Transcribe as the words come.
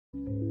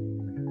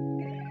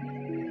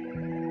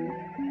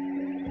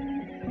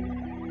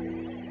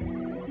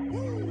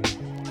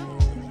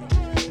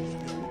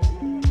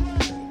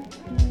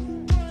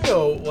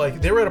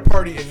like they were at a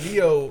party and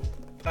Neo.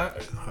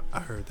 I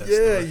heard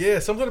that. Yeah.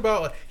 Something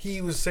about like,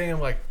 he was saying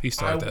like He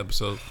started the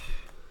episode.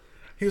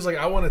 He was like,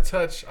 I want to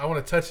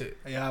touch it.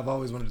 Yeah, I've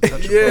always wanted to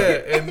touch it.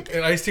 Yeah,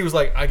 and Ice-T was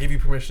like, I give you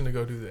permission to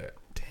go do that.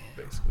 Damn.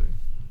 Basically.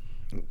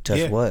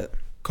 Touch what?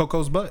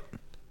 Coco's butt.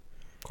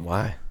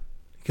 Why?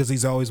 Because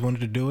he's always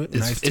wanted to do it.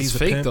 It's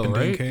fake though,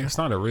 right? It's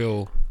not a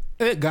real.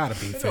 It gotta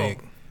be fake.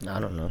 I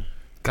don't know.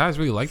 Guys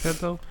really like that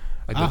though.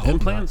 Like I the hope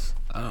implants.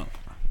 I don't.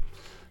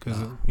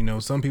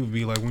 Because some people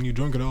be like, when you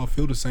drink it all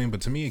feel the same,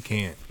 but to me it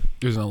can't.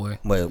 There's no way.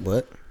 Wait,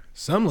 what?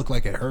 Some look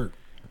like it hurt.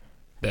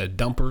 That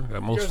dumper. That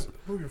You most. guys,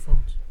 who are your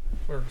phones?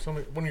 Or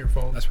one of your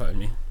phones. That's probably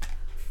me.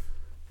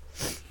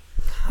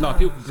 No,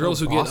 girls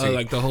who get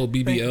like the whole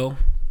BBL,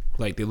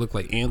 like they look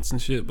like ants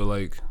and shit, but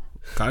like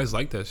guys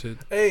like that shit.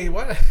 Hey,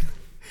 what?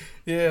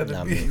 Yeah, the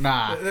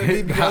Nah. the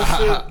BBL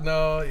shit.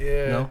 No,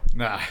 yeah. No,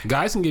 Nah.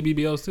 guys can get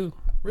BBLs too.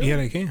 Really? Yeah,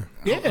 they can.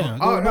 Yeah.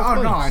 Oh no,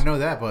 I know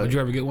that, but Would you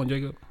ever get one,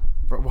 Jacob?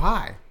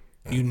 why?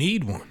 You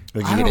need one.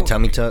 Would I you get a don't-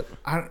 tummy tuck?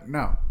 I don't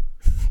know.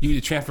 You need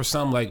to transfer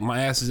some like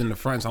my ass is in the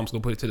front, so I'm just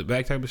gonna put it to the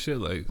back type of shit.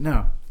 Like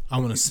No. I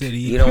want to sit.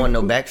 You don't want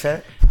no back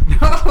fat?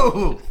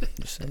 No.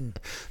 Just saying.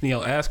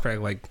 ass crack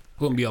like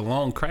wouldn't be a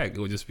long crack. It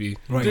would just be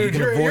Right, Dude, you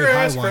can avoid your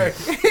high ass wire.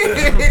 crack.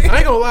 I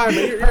ain't gonna lie,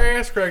 man. Your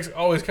ass crack's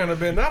always kind of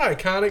been not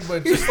iconic,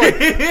 but just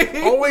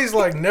like always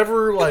like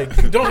never like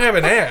you don't have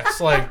an ass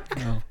like.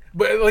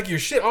 But like your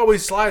shit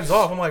always slides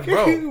off. I'm like,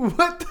 bro.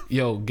 What? The-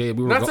 yo, Gabe.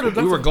 We Not to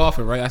the- were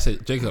golfing, right? I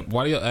said, Jacob,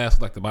 why do your ass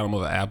look like the bottom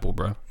of an apple,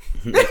 bro?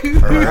 I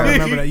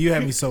remember that. You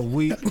had me so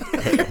weak.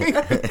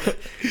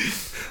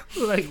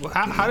 Like,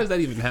 how does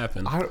that even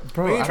happen?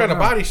 bro, We ain't I trying to don't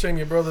know. body shame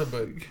you, brother,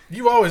 but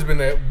you've always been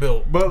that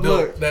built. But built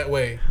look. that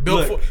way.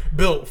 Look.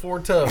 Built for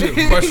tough.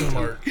 Question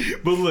mark.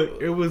 But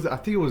look, it was. I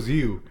think it was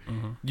you.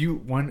 Mm-hmm. You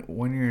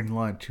when you're in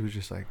lunch, you was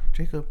just like,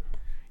 Jacob,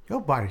 your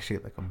body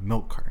shaped like a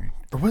milk carton.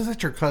 Or was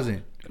that your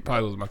cousin? It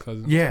probably was my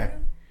cousin. Yeah,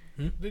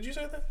 Did you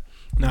say that?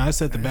 No, I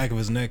said the back of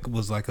his neck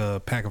was like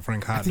a pack of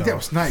Frank I hot think that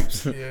was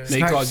dogs. Snipes. Yeah. They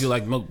Snipes. called you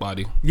like milk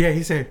body. Yeah,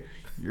 he said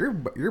your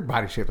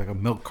body shaped like a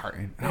milk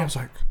carton, and I was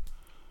like,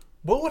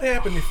 What would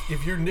happen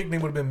if your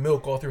nickname would have been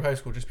Milk all through high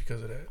school just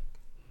because of that?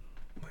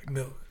 Like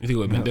Milk. You think it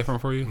would have been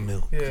different for you?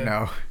 Milk. Yeah.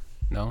 no,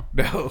 No.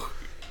 no,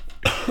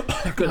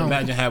 I couldn't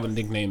imagine having a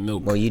nickname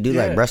Milk. Well, you do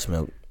Yeah. like breast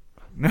milk.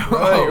 no.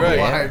 Right,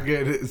 My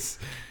goodness.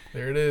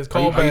 There it is. Are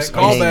Call you- are you- back.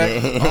 Call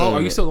back. Oh,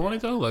 are you still on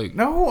it though? Like,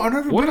 No, I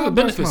never. what been are the on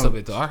breast benefits milk. of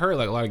it though? I heard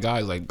like a lot of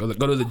guys like go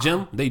to the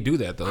gym. They do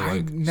that though. I've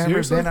Like, never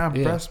seriously? been on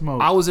yeah. breast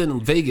milk. I was in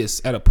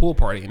Vegas at a pool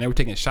party and they were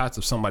taking shots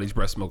of somebody's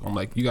breast milk. I'm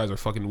like, you guys are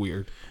fucking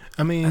weird.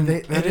 I mean, And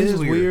that it is is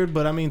weird. weird,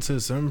 but I mean, to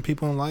some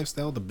people in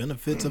lifestyle, the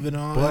benefits of it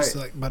all. But- It's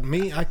like, but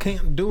me, I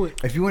can't do it.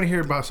 If you want to hear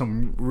about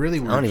some really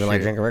weird I don't even like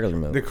shit, drinking regular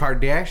milk. the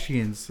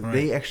Kardashians,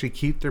 they actually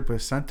keep their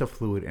placenta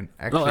fluid and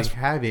actually that's-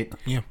 have it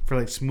Yeah. for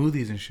like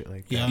smoothies and shit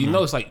like that. Yeah. You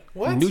know, it's like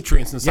What?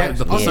 nutrients inside of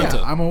the oh, yeah,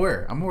 placenta. I'm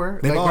aware.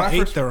 They've Like, all when I ate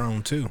first- their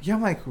own too. Yeah,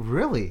 I'm like,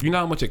 really? You know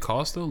how much it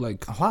costs though?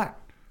 Like, A lot.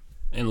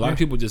 and a lot of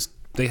people just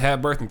they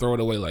have birth and throw it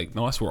away. Like,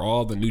 no, that's where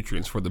all the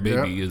nutrients for the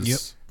baby Yep.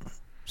 is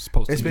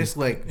supposed It's to be.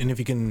 basically like, And if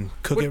you can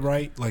cook it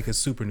right, like it's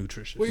super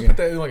nutritious. Well, you put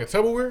that in like a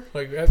Tupperware?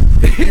 Like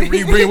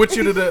you bring it with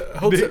you to the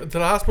hotel, to the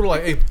hospital?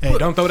 Like, hey, Hey,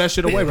 don't throw that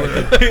shit away right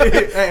there.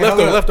 hey, hold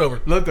up.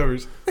 leftover.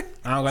 Leftovers.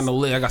 I don't got no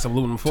lid. I got some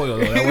aluminum foil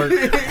though. That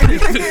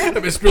work.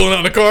 I've been spilling out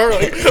in the car.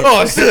 Like,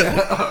 oh shit!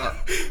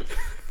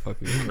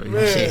 Fucking crazy.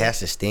 Man. Shit has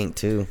to stink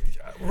too.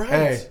 Right.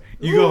 Hey,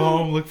 you go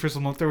home, look for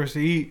some leftovers to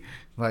eat.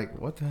 Like,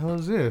 what the hell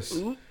is this?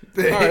 All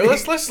right,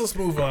 let's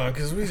move on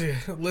because we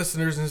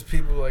listeners and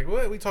people like,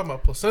 what we talking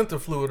about placenta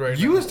fluid right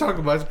You now? was talking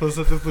about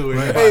placenta fluid.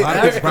 Hey, A lot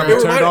of people probably it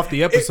turned reminded- off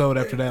the episode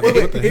after that. Wait,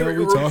 Like, what the wait, hell are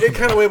we talking it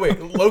kind of wait,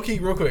 low key,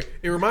 real quick.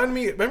 It reminded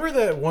me. Remember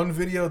that one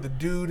video? The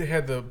dude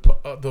had the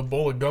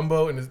bowl of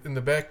gumbo in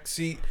the back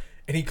seat,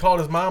 and he called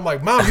his mom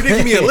like, "Mom, you didn't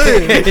give me a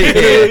lid."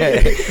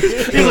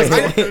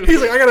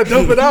 he's like, I gotta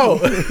dump it out.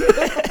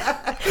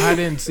 I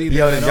didn't see that.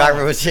 Yo, the at driver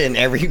all. was hitting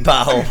every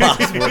bottle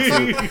possible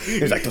too. He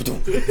was like,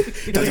 dum,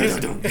 dum,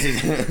 dum,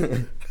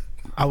 dum.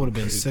 I would have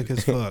been sick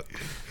as fuck.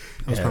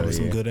 That was probably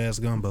some yeah. good ass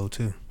gumbo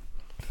too.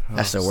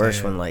 That's the worst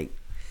sad. one.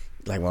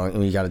 Like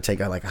when you got to take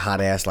out like a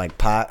hot ass like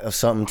pot of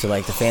something to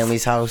like the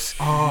family's house,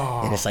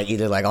 and it's like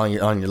either like on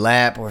your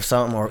lap or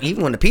something, or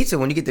even when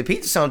you get the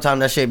pizza, sometimes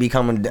that shit be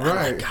coming down.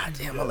 Right. Like, God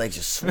damn, my legs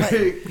just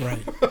sweating.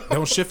 Right.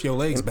 Don't shift your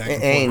legs back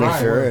and Ain't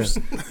forth.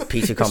 it sure?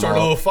 Pizza come Start a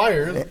little off.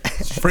 fire.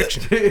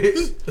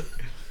 Friction.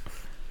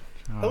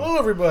 Hello,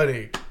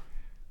 everybody.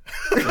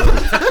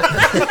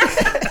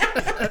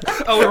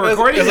 Oh, we're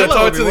recording. As I Hello,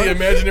 talk to everyone. the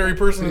imaginary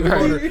person in the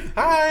corner.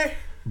 Hi.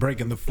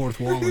 Breaking the fourth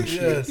wall and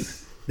shit.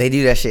 Yes. They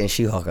do that shit in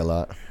She-Hulk a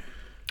lot.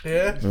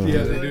 Yeah.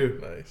 Yeah, they do.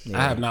 Nice.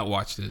 I have not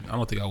watched it. I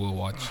don't think I will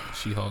watch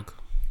She-Hulk.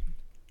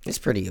 It's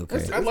pretty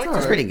okay. I like It's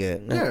this. pretty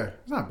good. Yeah,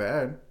 it's not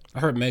bad. I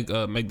heard Meg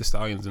the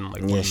Stallion's in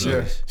like one Yeah, of she the-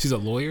 is. She's a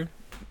lawyer.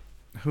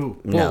 Who?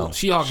 Well, No.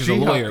 She-Hulk is a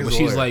She-Hulk lawyer, is but a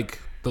she's lawyer. like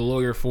the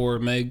lawyer for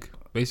Meg,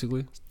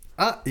 basically.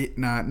 Not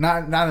in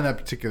that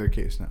particular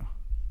case, no.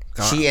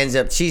 She ends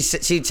up she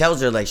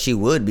tells her like she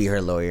would be her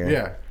lawyer.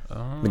 Yeah.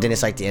 But then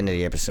it's like the end of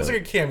the episode. It's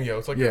like a cameo.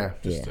 It's like Yeah.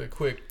 just Yeah. a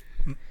quick.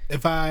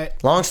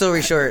 Long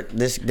story short,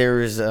 there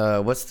was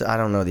I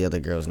don't know the other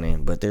girl's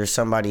name, but there's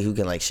somebody who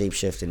can like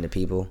shapeshift into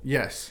people.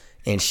 Yes.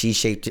 And she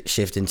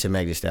shaped into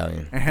Meg Thee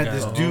Stallion. And had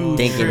this dude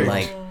thinking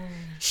like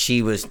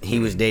he was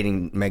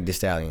dating Meg Thee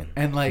Stallion.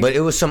 And like, but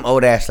it was some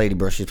old ass lady,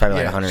 bro. She's probably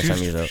like 100 some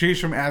years old. She's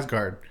from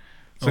Asgard.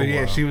 So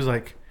yeah, she was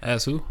like,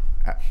 As who?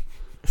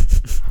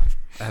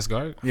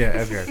 Asgard? Yeah,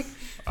 Asgard.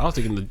 I was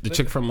thinking the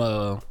chick from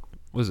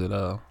was it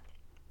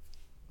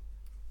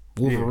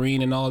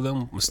Wolverine and all of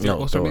them? Mystique,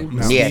 what's her name?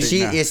 No, yeah,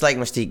 it's like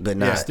Mystique, but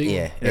not.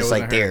 It's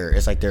like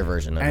their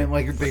version of it. And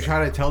like they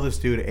try to tell this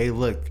dude, hey,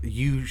 look,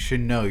 you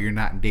should know you're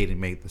not dating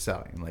Meg Thee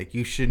Stallion. Like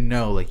you should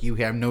know, like you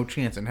have no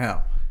chance in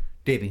hell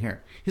dating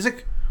her. He's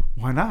like,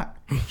 why not?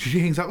 She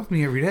hangs out with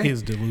me every day.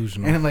 He's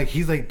delusional, and like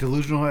he's like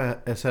delusional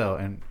as hell.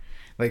 And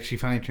like she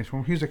finally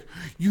transformed. He's like,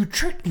 you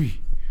tricked me.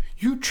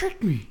 You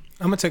tricked me.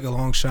 I'm gonna take a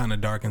long shot in the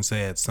dark and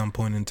say at some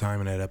point in time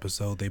in that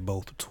episode they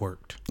both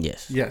twerked.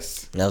 Yes.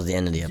 That was the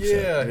end of the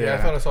episode. Yeah. I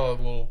thought I saw a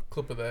little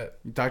clip of that.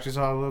 You thought you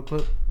saw a little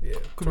clip? Yeah,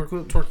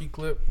 twerky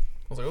clip. I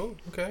was like, oh,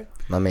 okay.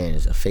 My man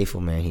is a faithful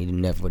man. He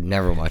would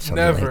never watch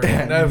something like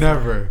that.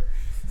 Never.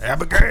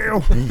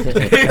 Abigail. He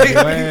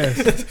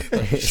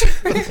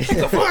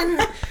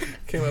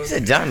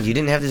said, John, you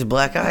didn't have this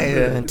black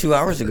eye 2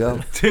 hours ago.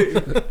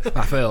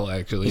 I fell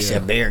actually. He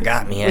said, Bear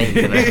got me. I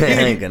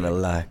ain't gonna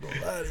lie.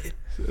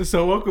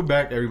 So welcome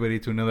back, everybody,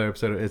 to another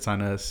episode of It's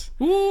On Us.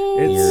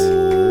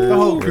 It's the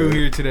whole crew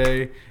here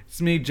today. It's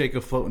me,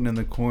 Jacob, floating in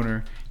the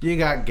corner. You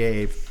got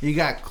Gabe. You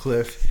got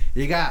Cliff.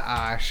 You got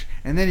Ash.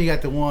 And then you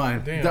got the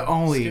one, the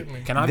only.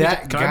 Can I be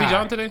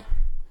John today?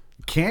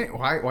 Can't.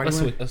 Why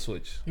Let's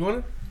switch. You want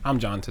it? I'm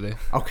John today.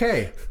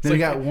 Okay. Then you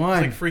got one.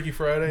 It's like Freaky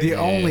Friday. The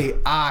only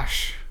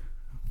Ash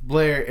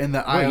Blair in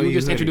the IOU. You were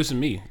just introducing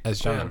me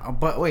as John.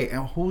 But wait,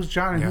 and who's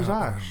John and who's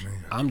Ash?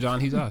 I'm John.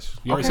 He's Ash.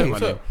 You already said my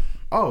name.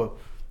 Oh.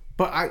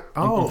 But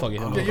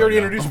you already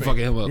introduced me. I'm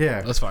fucking him up.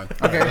 Yeah. That's fine.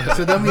 Okay,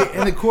 so then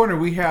in the corner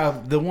we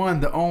have the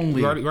one, the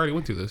only. We already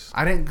went through this.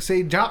 I didn't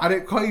say John. I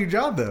didn't call you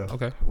John though.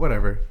 Okay.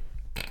 Whatever.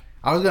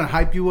 I was gonna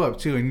hype you up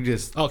too, and you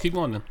just. Oh, keep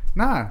going then.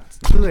 Nah, it's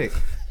too late.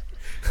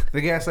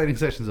 The gaslighting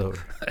session's over.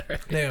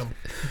 Damn.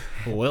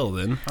 Well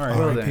then. All right.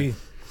 Well then.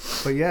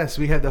 But yes,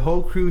 we had the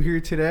whole crew here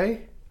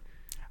today.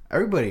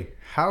 Everybody,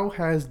 how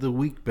has the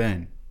week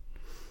been?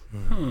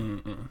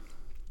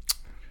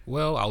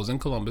 Well, I was in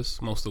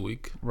Columbus most of the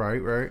week.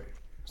 Right.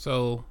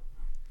 So,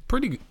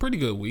 pretty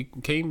good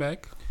week. Came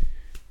back.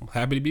 I'm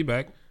happy to be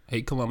back.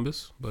 Hate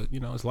Columbus, but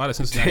there's a lot of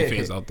Cincinnati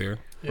fans out there.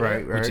 Yeah.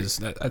 Right. Which is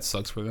that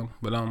sucks for them.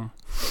 But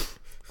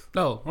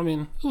no, I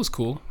mean it was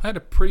cool. I had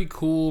a pretty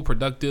cool,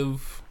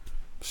 productive,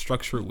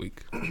 structured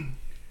week.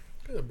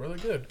 Good, brother.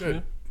 Good.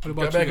 Yeah. What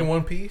about Got back in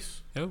one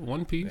piece. Yeah,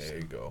 one piece. There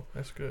you go.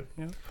 That's good.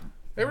 Yeah.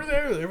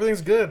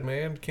 Everything's good,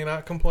 man.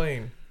 Cannot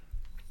complain.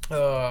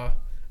 Of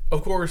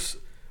course,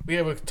 we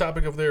have a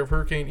topic up there of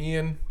Hurricane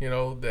Ian,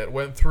 that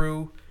went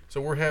through. So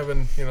we're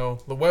having,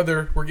 the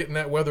weather. We're getting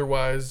that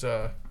weather-wise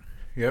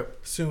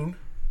soon.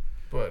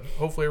 But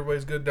hopefully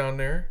everybody's good down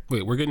there.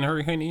 Wait, we're getting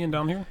Hurricane Ian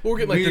down here? We'll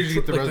get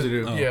the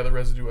residue. Yeah, the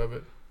residue of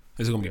it.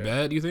 Is it going to be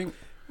bad, you think?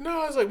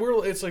 No, it's like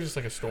just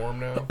like a storm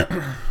now.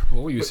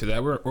 Well, we're used to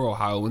that. We're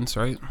Ohioans,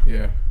 right?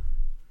 Yeah.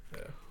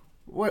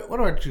 What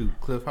about you,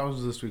 Cliff? How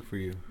was this week for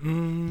you?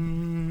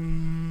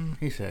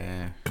 He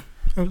said,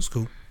 it was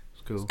cool.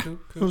 It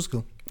was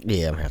cool.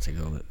 Yeah, I'm gonna have to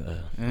go with it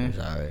was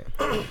alright.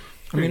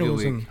 I mean, it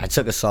was. I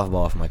took a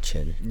softball off my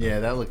chin. Yeah,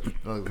 that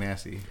looked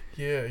nasty.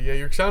 Yeah.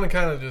 You're sounding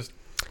kind of just.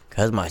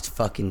 Cause my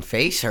fucking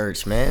face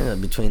hurts,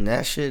 man. Between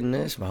that shit and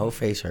this, my whole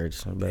face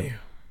hurts. But it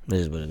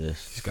is what it is.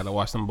 Just gotta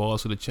watch them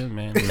balls with the chin,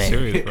 man. It's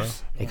serious, bro.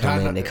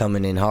 They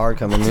coming in hard,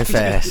 coming in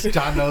fast.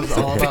 John knows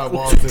all about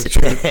balls with the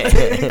chin.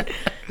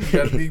 We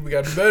gotta be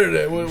better at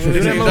that. What do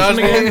that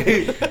motion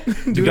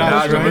again? Do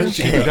dodge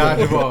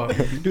the ball.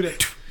 Do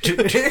that.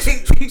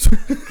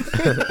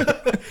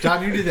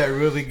 John, you did that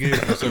really good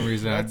for some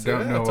reason. I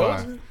don't know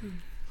why.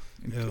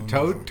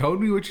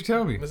 Told me what you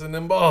tell me. Missing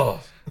them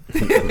balls.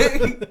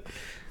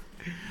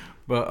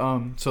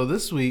 But so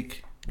this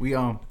week we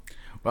I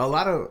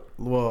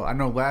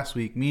know last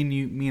week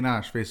me and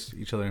Ash faced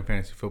each other in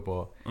fantasy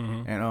football,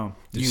 and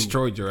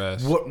destroyed your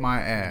ass. Whooped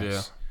my ass.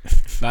 Yeah.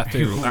 Not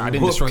favorable. I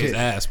didn't destroy his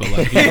ass, but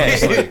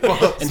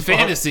in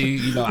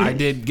fantasy, I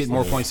did get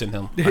more points than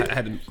him. I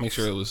had to make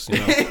sure it was,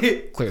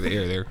 clear the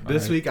air there.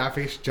 This week I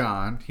faced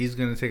John. He's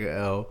gonna take an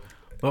L,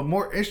 but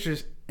more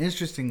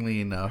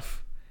interestingly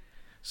enough,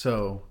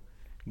 so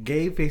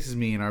Gabe faces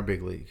me in our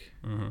big league,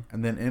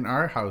 and then in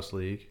our house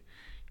league,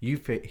 he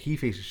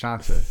faces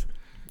Shanta.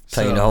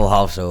 Playing the whole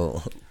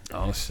household.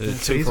 Oh shit!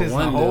 So he's facing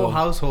the whole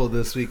household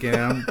this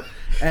weekend.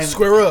 And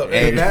square up.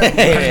 Hey, knock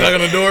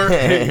on the door.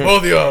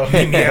 Both of y'all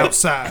meet me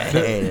outside.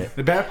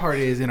 The bad part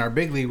is in our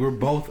big league we're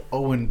both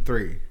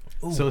 0-3.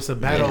 So it's a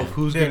battle of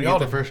who's going to get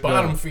the first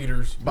bottom dub.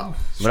 feeders. But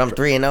I'm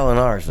 3-0 in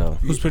ours though.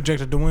 Who's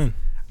projected to win?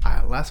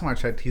 Last time I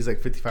checked, he's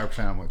like 55%.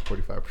 I'm like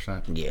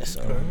 45%. Yeah,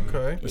 so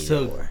Okay. It's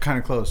still kind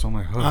of close. So I'm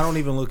like, oh. I don't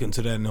even look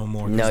into that no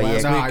more. No, yeah.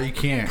 Nah, you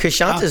can't. Because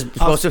Shanta's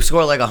supposed to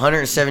score like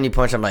 170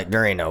 points. I'm like,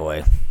 there ain't no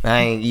way.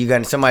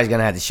 Somebody's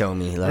gonna have to show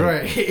me. Like,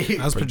 Right.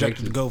 I was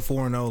projected to go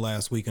 4-0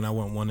 last week, and I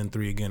went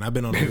 1-3 again. I've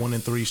been on a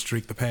 1-3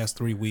 streak the past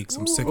 3 weeks.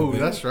 I'm sick Oh, of it.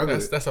 that's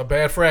struggling. That's a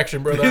bad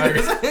fraction, brother.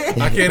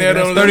 I can't add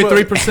on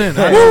 33%.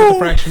 I know what the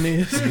fraction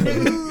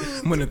is.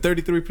 I'm winning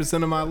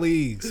 33% of my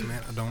leagues.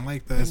 Man, I don't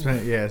like that.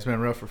 It's been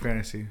rough for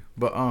fantasy.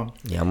 But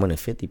yeah, I'm winning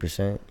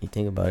 50%. You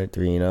think about it,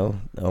 3-0,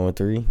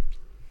 0-3.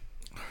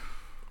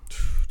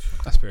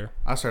 That's fair.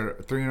 I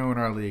started 3-0 in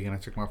our league, and I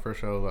took my first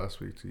show last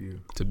week to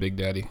you. To Big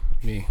Daddy,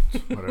 me,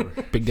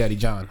 Whatever. Big Daddy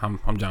John.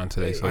 I'm John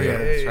today. So Oh yeah,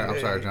 Hey, I'm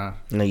sorry, John.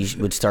 No, you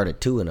would start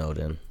at 2-0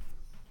 then.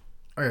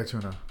 Oh yeah,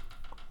 2-0.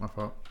 My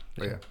fault.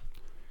 But yeah.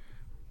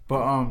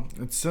 But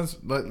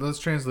let's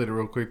translate it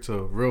real quick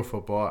to real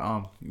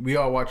football. We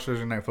all watch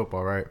Thursday Night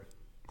Football, right?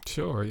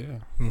 Sure, yeah.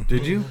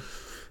 Did you?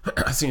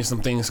 I seen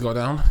some things go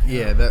down.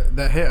 Yeah,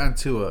 that hit on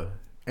Tua,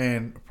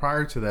 and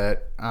prior to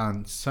that,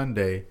 on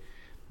Sunday,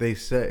 they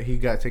said he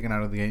got taken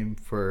out of the game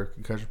for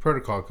concussion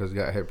protocol because he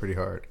got hit pretty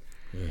hard.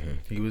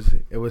 Mm-hmm.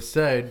 It was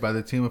said by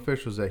the team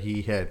officials that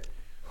he had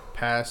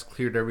passed,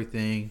 cleared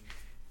everything,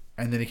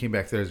 and then he came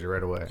back Thursday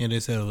right away. Yeah, they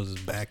said it was his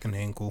back and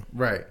ankle.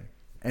 Right.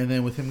 And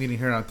then with him getting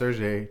hurt on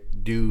Thursday,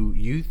 do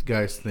you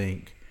guys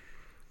think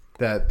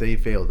that they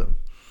failed him?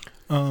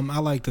 I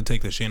like to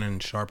take the Shannon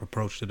Sharp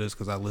approach to this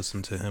because I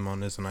listened to him on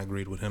this and I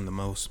agreed with him the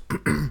most.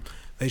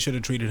 They should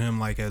have treated him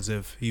like as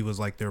if he was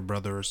like their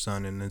brother or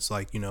son. And it's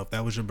like, if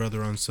that was your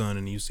brother or son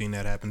and you've seen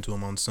that happen to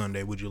him on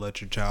Sunday, would you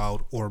let your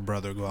child or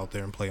brother go out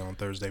there and play on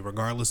Thursday,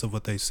 regardless of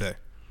what they say?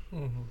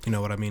 Mm-hmm. You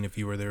know what I mean? If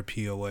you were their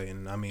POA.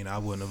 And I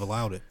wouldn't have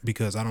allowed it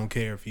because I don't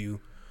care if you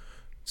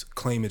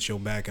claim it's your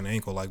back and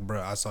ankle. Like, bro,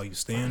 I saw you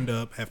stand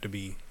up, have to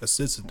be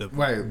assisted to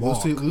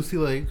walk. Loosey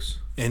legs.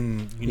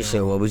 And You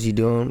said what was he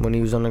doing when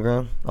he was on the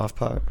ground off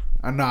pod?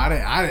 No,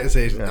 I didn't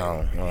say.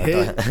 No,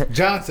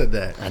 John said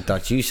that. I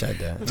thought you said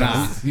that.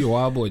 Nah. You a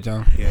wild boy,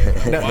 John.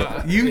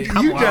 yeah. You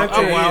John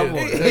said wild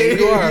boy. Yeah,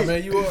 you are,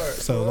 man. You are.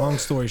 So long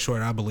story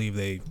short, I believe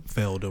they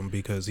failed him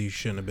because he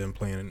shouldn't have been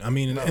playing.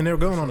 And they're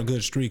going on a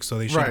good streak, so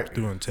they should have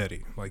threw in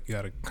Teddy. Like, you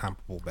got a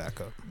comparable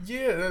backup.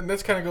 Yeah, and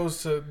that's kind of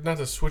goes to, not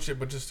to switch it,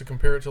 but just to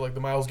compare it to like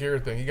the Myles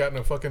Garrett thing. He got in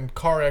a fucking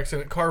car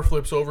accident, car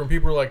flips over, and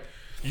people are like,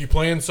 "You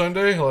playing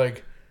Sunday?"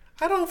 Like,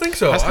 I don't think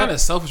so. That's kind of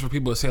selfish for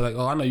people to say like,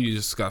 "Oh, I know you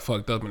just got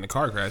fucked up in the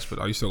car crash, but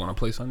are you still going to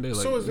play Sunday?"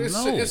 Like, so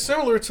it's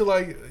similar to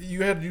like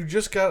you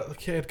just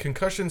had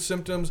concussion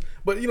symptoms,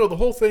 but the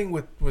whole thing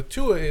with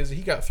Tua is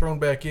he got thrown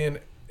back in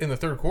the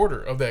third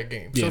quarter of that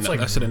game. So yeah, it's like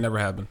that should have never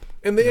happened.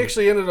 And they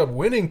actually ended up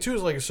winning too.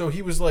 It's like, so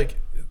he was like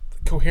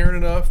coherent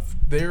enough,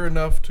 there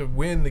enough to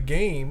win the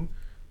game.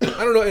 I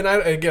don't know. And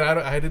I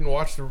didn't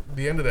watch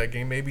the end of that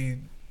game. Maybe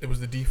it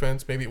was the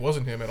defense. Maybe it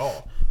wasn't him at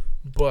all.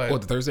 But what,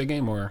 the Thursday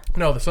game or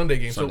no, the Sunday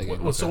game. Sunday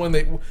game,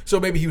 okay.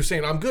 So maybe he was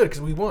saying I'm good because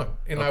we won,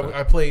 and okay.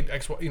 I played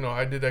X.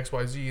 I did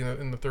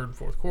XYZ in the third and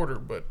fourth quarter.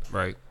 But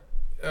right,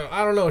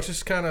 I don't know. It's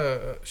just kind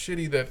of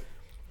shitty that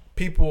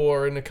people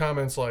are in the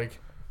comments like,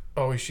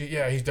 "Oh, he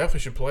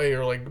definitely should play,"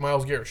 or like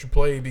Myles Garrett should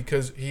play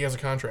because he has a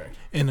contract.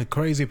 And the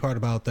crazy part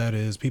about that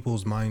is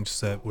people's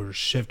mindset were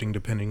shifting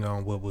depending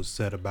on what was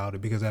said about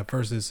it. Because at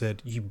first it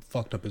said he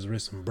fucked up his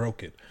wrist and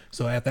broke it.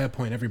 So at that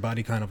point,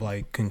 everybody kind of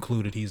like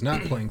concluded he's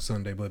not playing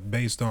Sunday. But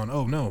based on,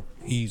 oh no,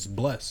 he's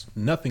blessed,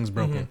 nothing's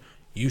broken, mm-hmm.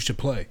 You should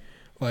play.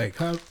 Like,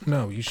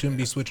 no, you shouldn't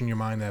be switching your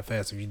mind that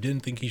fast. If you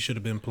didn't think he should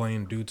have been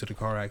playing due to the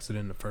car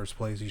accident in the first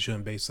place, you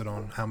shouldn't base it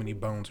on how many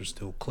bones are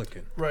still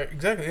clicking. Right.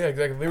 Exactly. Yeah.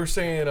 Exactly. They were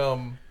saying,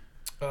 oh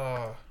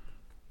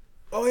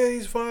yeah,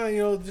 he's fine.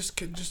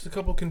 Just a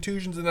couple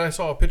contusions. And I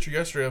saw a picture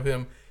yesterday of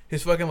him.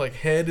 His fucking like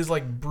head is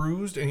like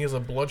bruised, and he has a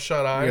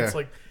bloodshot eye. Yeah. It's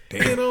like,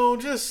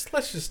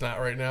 let's just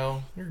not right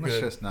now. You're good. Let's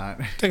just not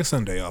take a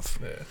Sunday off.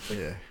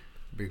 Yeah,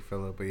 big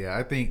fella. But yeah,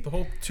 I think the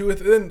whole Tua.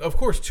 Then of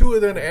course Tua.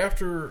 Then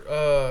after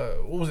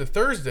what was it,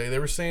 Thursday? They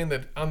were saying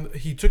that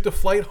he took the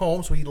flight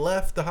home, so he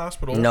left the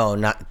hospital. No,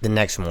 not the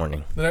next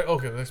morning. The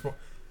next morning.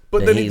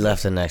 But then he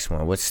left the next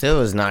one, which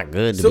still is not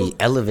good to be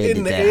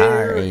elevated that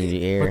high in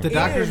the air. But the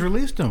doctors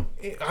released him.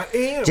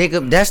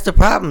 Jacob, that's the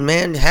problem,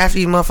 man. Half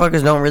these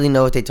motherfuckers don't really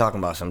know what they're talking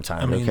about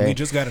sometimes. We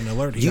just got an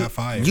alert. He got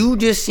fired. You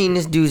just seen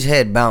this dude's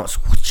head bounce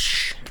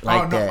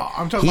like that.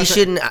 I'm talking he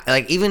shouldn't,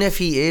 like, even if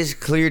he is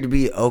cleared to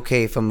be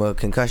okay from a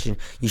concussion,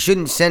 you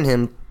shouldn't send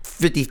him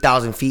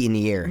 50,000 feet in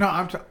the air. No,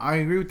 I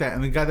agree with that.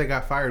 And the guy that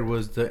got fired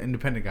was the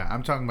independent guy.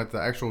 I'm talking about the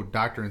actual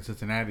doctor in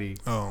Cincinnati.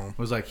 Oh,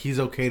 was like,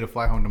 he's okay to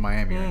fly home to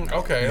Miami.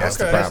 Okay,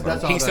 that's okay.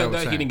 That's all he said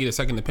that he didn't get a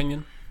second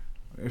opinion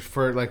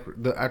for like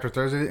after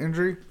Thursday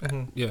injury.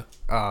 Mm-hmm. Yeah.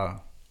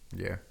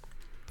 Yeah.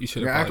 You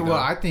should. Well,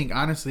 I think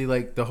honestly,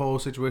 like the whole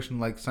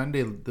situation, like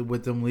Sunday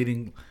with them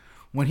leading,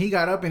 when he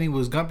got up and he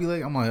was gumpy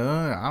leg, I'm like,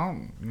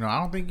 I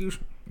don't think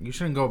you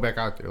shouldn't go back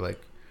out there, like.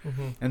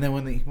 Mm-hmm. And then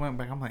when he went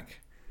back, I'm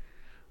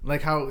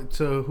like how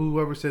to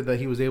whoever said that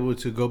he was able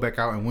to go back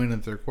out and win in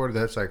the third quarter.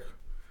 That's like,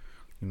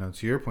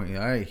 to your point,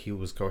 he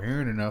was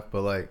coherent enough,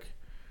 but like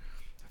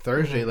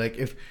Thursday, mm-hmm. like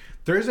if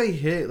There's a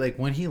hit like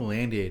when he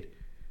landed,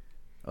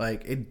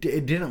 like it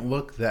didn't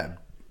look that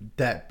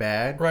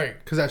bad, Right.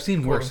 Because I've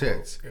seen worse Quote,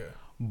 hits. yeah.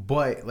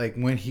 But like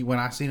when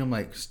I seen him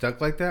like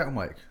stuck like that, I'm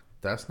like,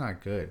 that's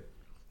not good.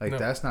 Like No.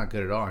 that's not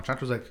good at all. And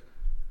Chantra was like,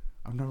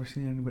 I've never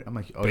seen anybody. I'm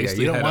like, oh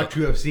Basically yeah, you don't had watch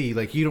UFC.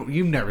 Like you've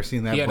never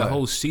seen that. He had a but-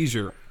 whole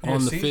seizure Yeah,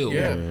 on the field.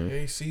 Yeah, yeah,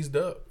 he seized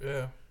up.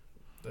 Yeah,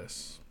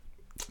 that's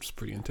It's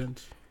pretty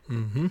intense.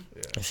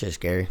 That shit's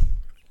scary.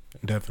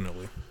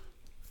 Definitely.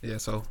 Yeah,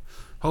 so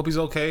hope he's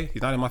okay.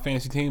 He's not in my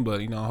fantasy team, but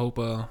I hope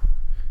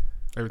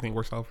everything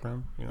works out for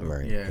him.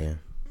 Right. Yeah. Yeah.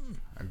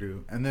 I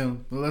do. And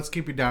then let's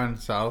keep it down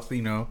south.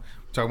 Talking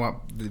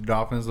about the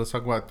Dolphins. Let's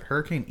talk about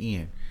Hurricane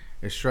Ian.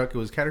 It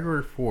was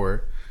Category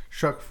 4.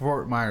 Struck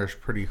Fort Myers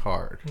pretty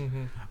hard.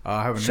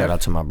 I have a Shout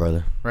out to my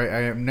brother. Right, I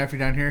have a nephew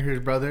down here.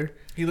 His brother.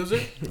 he lives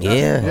there.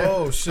 Yeah.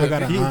 Oh shit! I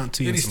got an Did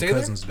auntie he and some stay there?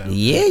 cousins down.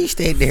 Yeah, he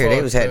stayed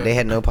there. Fuck that. They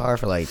had no power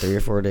for like 3 or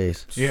 4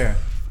 days. Yeah,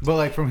 but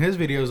like from his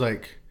videos,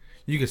 like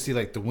you could see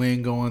like the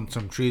wind going,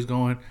 some trees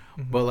going,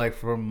 but like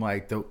from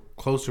like the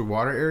closer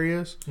water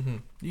areas,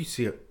 you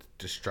see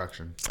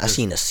destruction. I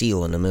seen a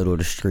seal in the middle of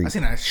the I street.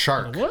 seen a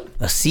shark. What?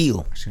 A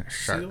seal. I seen a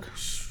shark.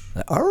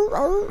 Like, arr,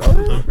 arr,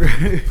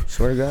 arr.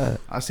 Swear to God.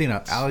 I seen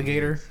an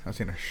alligator. I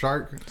seen a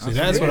shark. See,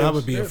 that's what I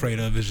would be afraid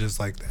of. Is just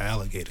like the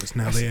alligators.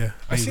 Now they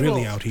seen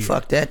really all- out here.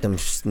 Fuck that. Them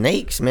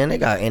snakes, man. They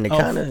got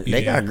anacondas.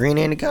 They yeah. got green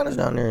anacondas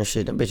down there and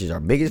shit. Them bitches are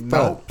big as fuck.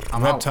 Nope.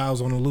 I'm out.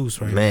 Reptiles on the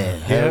loose right Man,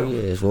 now. hell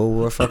yeah. It's World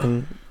War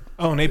fucking.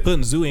 Oh, and they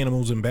putting zoo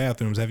animals in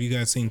bathrooms. Have you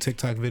guys seen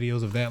TikTok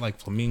videos of that, like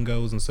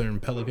flamingos and certain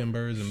pelican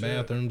birds in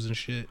bathrooms and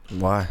shit?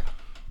 Why?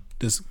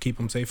 Just keep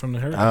them safe from the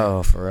hurricane.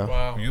 Oh, for real.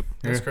 Wow, Yep.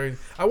 that's crazy.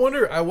 I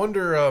wonder.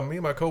 Me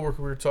and my coworker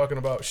we were talking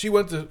about. She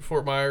went to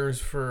Fort Myers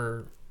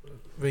for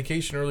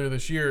vacation earlier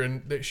this year,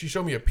 and she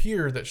showed me a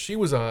pier that she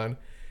was on,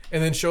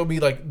 and then showed me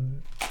like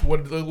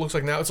what it looks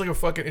like now. It's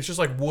like it's just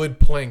like wood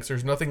planks.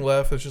 There's nothing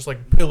left. It's just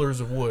like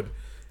pillars of wood,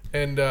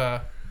 and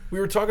we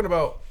were talking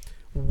about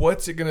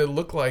what's it gonna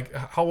look like.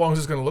 How long is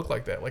this gonna look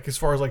like that? Like as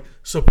far as like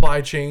supply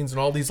chains and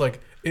all these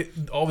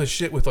all this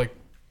shit with like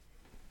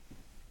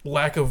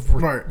lack of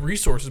Right.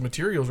 resources,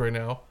 materials right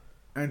now.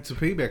 And to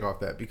piggyback off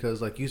that, because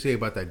like you say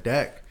about that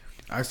deck,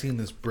 I seen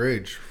this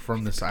bridge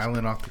from this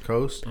island off the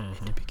coast.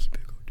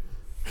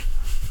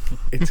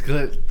 It's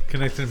good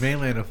connected to the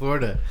mainland of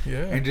Florida.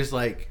 Yeah. And just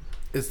like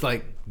it's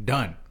like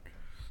done.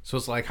 So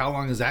it's like how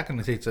long is that going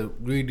to take to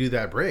redo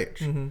that bridge?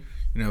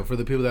 For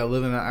the people that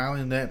live in that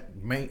island that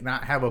may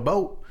not have a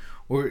boat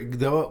or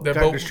the boat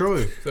got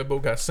destroyed. That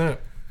boat got sent.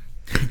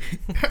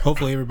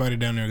 Hopefully everybody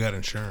down there got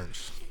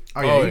insurance.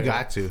 Oh yeah, Oh, you yeah.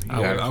 got to.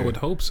 I would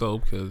hope so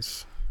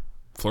because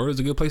Florida's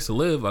a good place to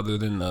live other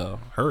than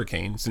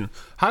hurricanes. And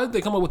how did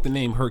they come up with the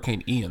name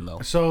Hurricane Ian though?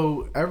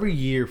 So every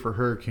year for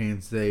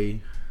hurricanes, they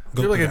Is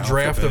there like through a the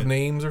draft of alphabet.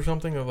 names or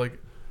something of like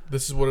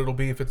this is what it'll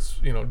be if it's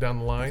down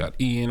the line? Got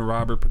Ian,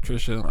 Robert,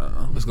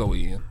 Patricia. Let's go with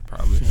Ian,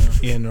 probably.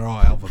 Yeah, and they're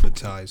all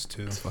alphabetized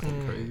too.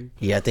 Fucking crazy.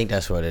 Yeah, I think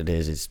that's what it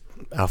is. It's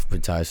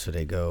alphabetized, so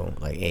they go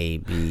like A,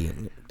 B,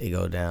 and they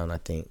go down. I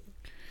think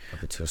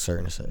up to a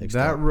certain extent.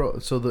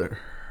 so the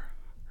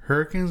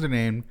hurricanes are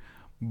named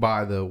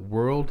by the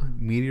World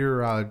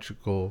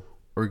Meteorological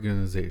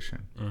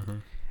Organization,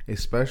 a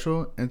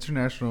special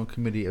international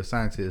committee of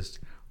scientists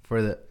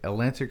for the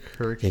Atlantic He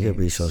hurricanes. could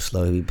be so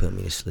slow, he be putting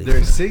me to sleep. There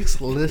are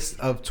 6 lists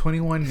of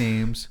 21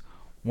 names,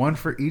 one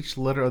for each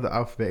letter of the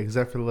alphabet,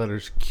 except for the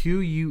letters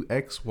Q, U,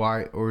 X,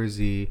 Y, or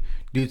Z,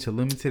 due to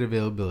limited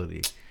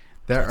availability,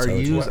 that are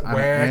told you. used on an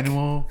Whack.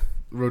 annual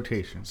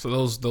rotation. So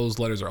those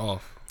letters are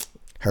off.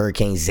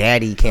 Hurricane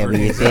Zaddy can't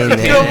be in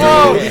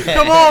there.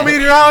 Come on,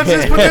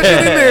 meteorologists, put that shit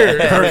in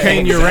there.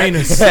 Hurricane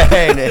Uranus.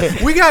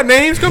 We got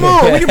names. Come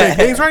on, we can make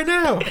names right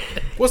now.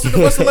 What's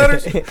the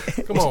letters?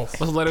 Come on, What's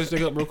the letters?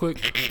 Dig up real quick.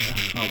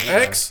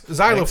 X,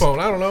 xylophone.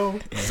 I don't know.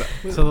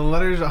 So the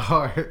letters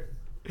are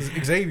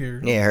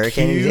Xavier. Yeah,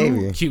 Hurricane Q.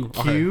 Xavier. Q.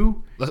 Okay.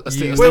 Q. Let's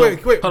U-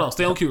 Wait. Hold on.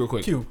 Stay on Q real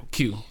quick. Q.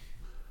 Q.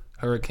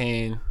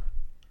 Hurricane.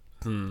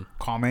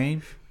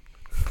 Calmain.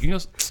 You know.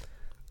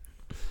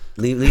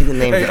 Leave the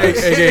names to us.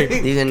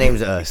 Hey, Leave the names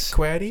to us.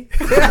 Quaddy.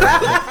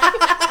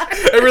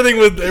 Everything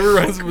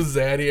runs with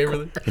Zaddy.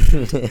 Everything.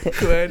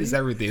 Quaddy. It's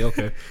everything.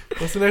 Okay.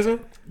 What's the next one?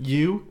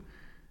 U.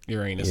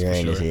 Uranus.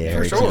 Uranus, for sure. yeah. For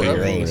Hurricane sure, that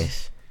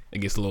Uranus. It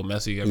gets a little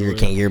messy. everywhere.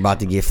 Hurricane, you're about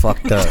to get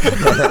fucked up.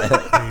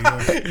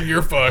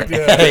 You're fucked.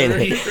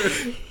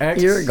 Yeah.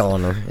 X. You're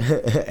going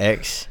to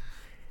X.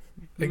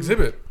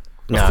 Exhibit.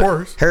 Nah, Of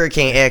course.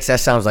 Hurricane X,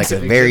 that sounds like a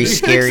very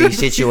scary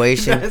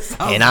situation. That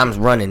sounds- And I'm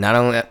running. I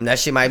don't. That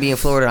shit might be in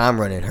Florida. I'm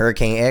running.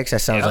 Hurricane X,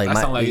 that sounds like that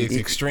my. sound like it's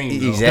extreme,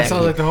 though. That sounds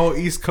Exactly. like the whole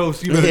East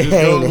Coast. You better just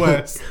Ain't go it?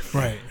 west.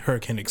 Right.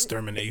 Hurricane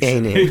extermination.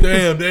 Ain't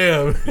it?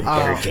 Damn.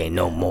 Hurricane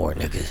no more,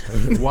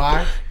 niggas.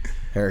 Why?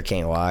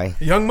 Hurricane Y.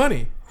 Young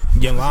Money.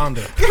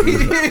 Yolanda.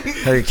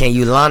 Hurricane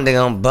Yolanda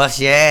gonna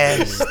bust your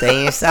ass.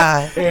 Stay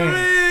inside.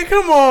 Man,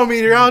 come on,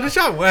 meteorologist.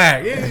 Y'all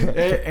whack. Yeah.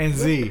 And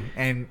Z.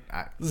 And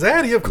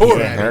Zaddy, of course.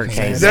 Yeah,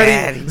 Hurricane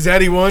Zaddy.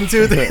 Zaddy. Zaddy 1,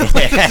 2,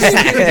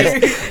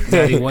 3.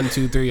 Daddy, 1,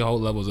 2, 3, whole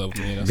levels up.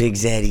 Man. Big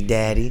Zaddy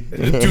Daddy.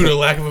 Due to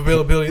lack of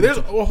availability. There's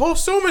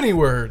so many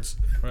words.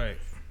 Right.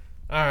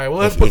 All right, well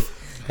let's put.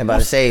 I'm about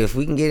to say, if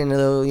we can get in a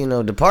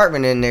little,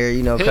 department in there,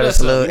 Hit cut us us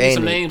a up. little, Give me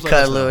some names, let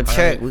cut us a little know. check.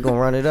 Alright. We gonna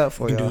run it up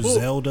for You can y'all. do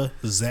Zelda,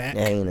 Zach.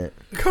 Ain't it?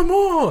 Come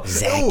on.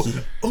 Zachy.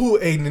 Oh,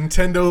 a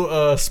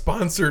Nintendo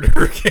sponsored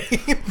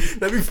Hurricane.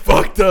 That'd be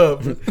fucked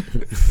up.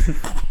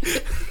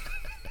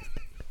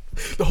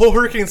 The whole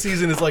Hurricane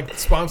season is like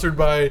sponsored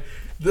by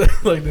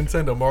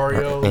Nintendo,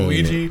 Mario,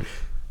 Luigi,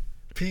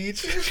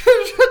 Peach.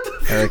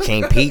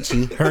 Hurricane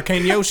Peachy.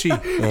 Hurricane Yoshi.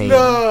 Hey.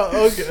 No,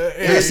 okay.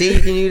 Yeah, Hey, see, you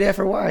can do that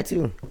for Y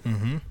too.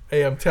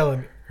 hey, I'm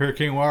telling you.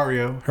 Hurricane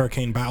Wario,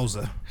 Hurricane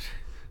Bowser.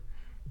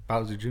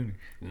 Bowser Jr.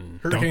 Hurricane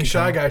Donkey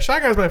Shy Kong. Guy. Shy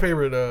Guy's my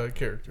favorite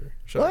character.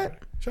 Shy What? Guy.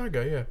 Shy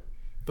Guy, yeah.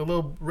 The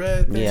little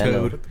red thing. Yeah, I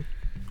know.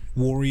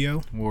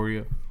 Wario.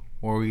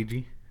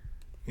 Waluigi.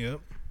 Yep.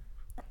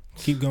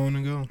 Keep going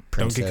and going.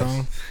 Princess.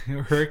 Donkey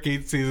Kong.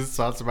 Hurricane season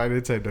sponsored by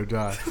Nintendo,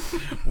 John.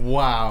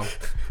 Wow.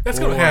 That's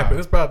going to Wow. happen.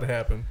 It's about to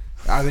happen.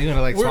 Are they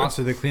gonna We're-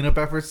 sponsor the cleanup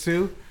efforts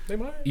too? They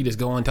might. You just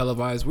go on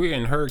televised. We're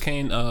in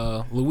Hurricane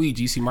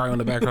Luigi. You see Mario in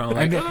the background.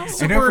 Like,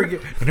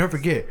 And don't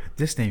forget,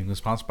 this name was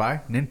sponsored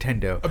by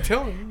Nintendo. I'm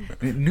telling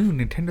you. New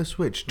Nintendo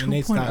Switch And they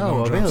 2.0 start gonna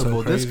drop so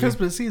available this crazy.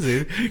 Christmas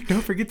season.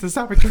 Don't forget to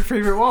stop at your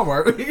favorite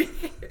Walmart.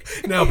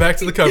 Now back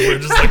to the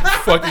coverage. Just like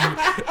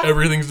fucking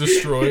everything's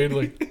destroyed.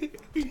 Like,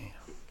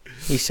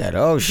 He said,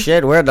 "Oh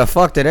shit, where the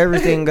fuck did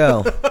everything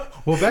go?"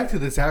 Well, back to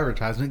this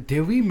advertisement.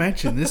 Did we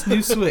mention this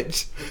new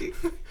Switch?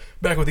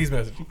 back with these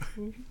messages.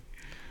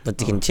 But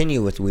to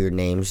continue with weird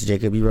names,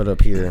 Jacob, you wrote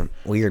up here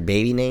weird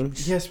baby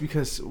names. Yes,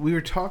 because we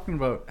were talking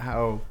about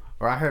how,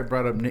 or I had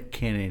brought up Nick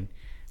Cannon,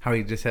 how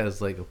he just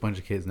has like a bunch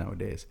of kids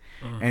nowadays.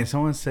 And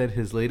someone said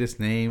his latest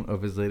name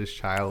of his latest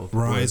child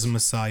Rise was,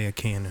 Messiah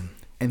Cannon.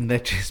 and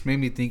that just made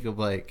me think of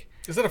like,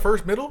 Is that a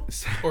first middle?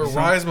 Or Some-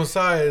 Rise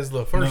Messiah is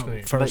the first No,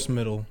 name? first,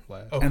 middle,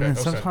 last. Okay, and then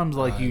okay. sometimes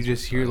like you Rise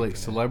just hear Messiah like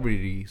Cannon.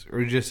 celebrities,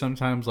 or just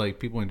sometimes like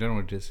people in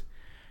general just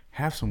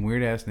have some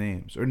weird ass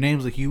names, or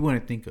names like you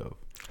wouldn't think of.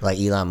 Like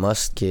Elon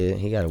Musk kid,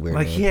 he got a weird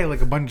Like name. he had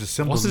like a bunch of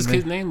symbols. what's his and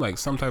kid's then- name? Like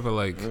some type of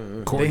like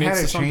They coordinates had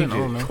or to something. I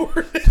change don't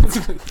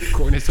it. know.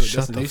 Coordinates to a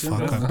Shut the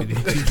destination. fuck up. Did you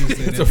just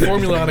say It's that? a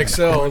formula on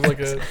Excel. It's like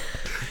a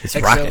It's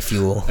Excel- rocket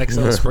fuel.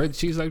 Excel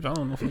spreadsheets. Like I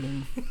don't know.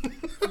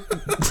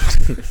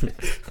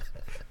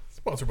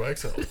 sponsored by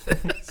Excel.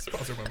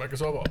 Sponsored by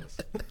Microsoft Office.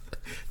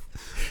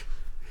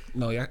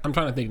 No, yeah, I'm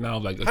trying to think now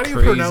of like a How do you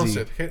crazy. pronounce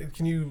it?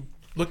 Can you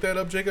look that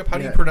up, Jacob? How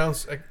do you Yeah.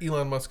 pronounce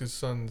Elon Musk's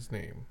son's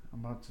name?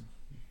 I'm about to-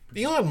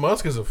 Elon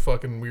Musk is a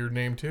fucking weird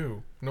name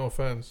too. No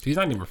offense. He's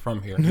not even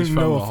from here. He's from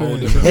No a whole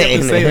offense. different. You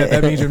have to say that.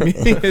 That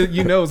means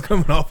you know it's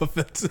coming off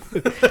offensive.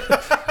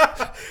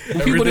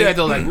 When people do that,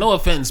 they're like, "No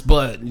offense,"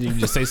 but you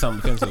just say something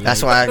offensive.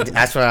 That's why.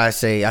 That's what I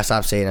say. I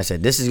stopped saying. I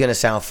said, "This is gonna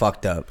sound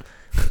fucked up."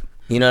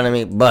 You know what I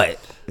mean? But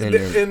and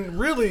then- And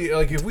really,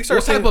 like if we start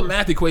What saying type of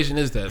math equation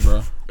is that,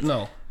 bro?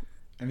 No.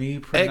 And he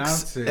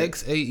pronounced it.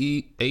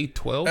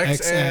 XAE812?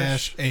 X-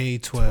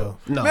 XASH-A12.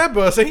 No. Matt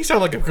Bus, he sound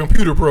like a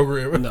computer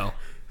program. No.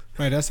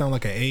 Right, that sounds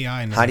like an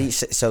AI name. how do you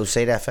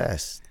say that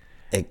fast?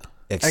 X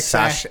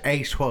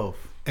H12.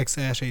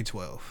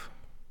 XASH-A12.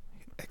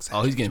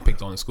 Oh, he's getting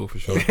picked on in school for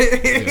sure.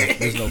 Yeah,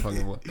 there's no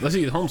fucking way. Unless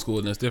he's homeschooled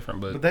and that's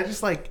different, But but that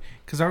just like,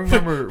 because I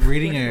remember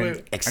reading Wait,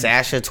 it.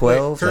 Exasha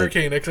 12. Like,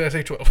 Hurricane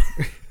XSA12.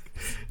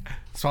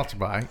 Sponsored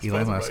by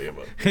Elon Musk.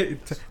 By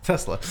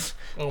Tesla.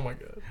 Oh my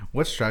god.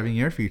 What's driving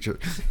your future?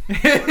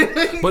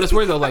 but it's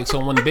weird though, like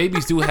so when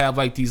babies do have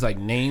like these like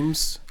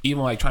names,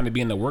 even like trying to be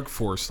in the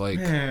workforce, like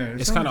Yeah,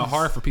 it's kind of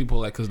hard for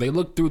people like because they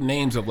look through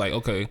names of like,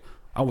 okay,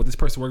 I want this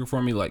person working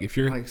for me. Like if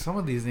you're Like some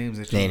of these names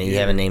that man, you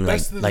have a name like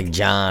That's the- like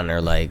John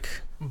or like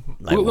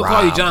we'll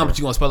call you Rob John, or- but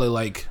you gonna spell it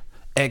like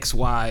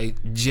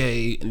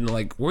XYJ and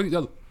like where are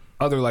the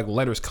other like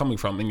letters coming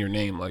from in your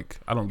name? Like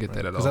I don't get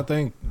that at Because all. I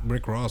think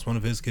Rick Ross, one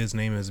of his kids'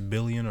 name is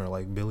Billion or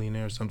like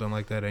Billionaire or something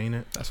like that, ain't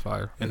it? That's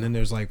fire. And then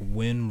there's like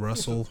Win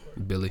Russell,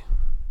 Billy.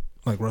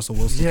 like Russell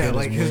Wilson. Yeah,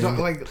 like his dog,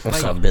 like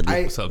What's like up, Bidley?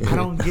 I, What's up, I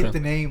don't Bidley? get the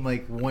name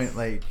like when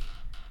like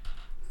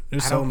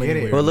There's I so don't many get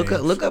it. weird Well, names.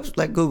 look up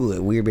like Google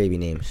it. Weird baby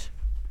names.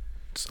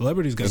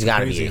 Celebrities got There's the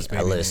gotta be craziest a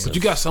baby list. names. But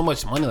you got so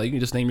much money, like you can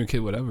just name your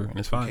kid whatever, and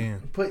it's fine.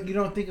 Can. But you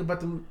don't think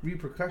about the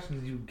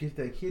repercussions you get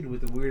that kid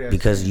with the weird ass.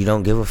 Because you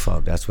don't give a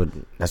fuck. That's what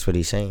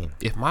he's saying.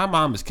 If my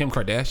mom is Kim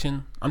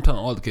Kardashian, I'm telling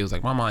all the kids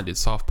like my mom did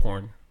soft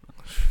porn.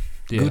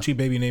 Yeah. Gucci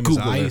baby name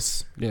Google is her.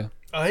 Ice. Yeah.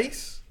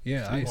 Ice?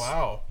 Yeah, Ice.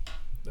 Wow.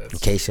 In That's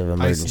case of Ice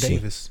emergency.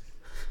 Davis.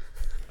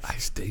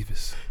 Ice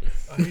Davis.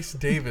 Ice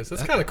Davis.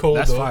 That's kind of cold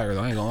That's though. fire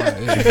though. I ain't gonna lie.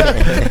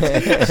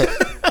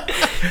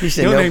 You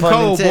said Your no name pun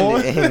cold,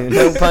 intended.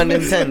 No pun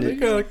It's intended.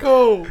 kind of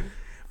cold.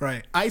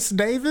 Right. Ice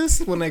Davis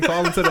when they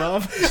call him to the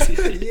office.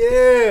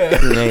 Yeah.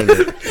 Name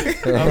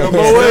it. I'm on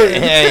my way.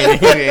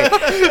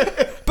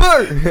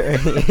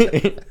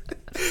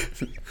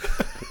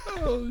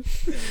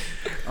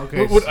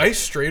 Okay, Would Ice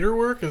Straighter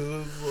work? Is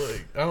it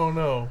like I don't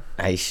know.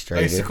 Ice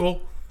straight.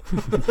 Icicle.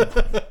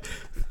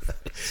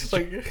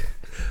 like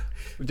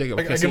Jacob,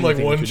 I can't give see him like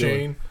anything one what you're doing.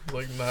 chain,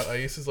 like not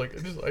ice. It's like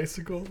just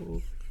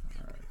icicle.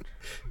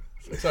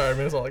 Sorry,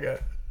 man. That's all I got.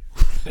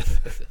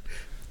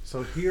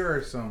 So here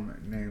are some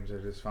names I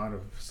just found of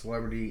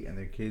celebrity and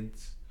their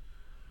kids.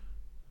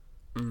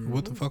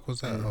 What the fuck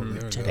was that? Oh,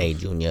 there it Today,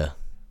 goes. Junior.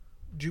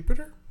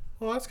 Jupiter?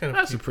 Well, that's kind of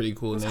That's a cute. pretty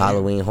cool name.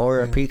 Halloween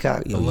Horror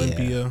Peacock. Yeah.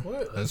 Olympia.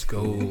 What? Let's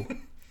go.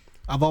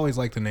 I've always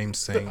liked the name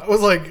Saint. I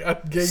was like,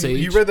 you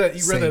Sage? read that?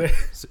 You read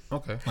that?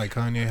 Okay. Like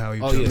Kanye, how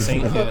he Oh, yeah, chose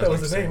Saint. I thought that Yeah,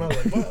 was the name. I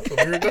was like,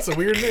 wow, that's a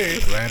weird name.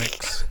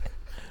 Radix.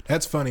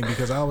 That's funny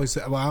because I always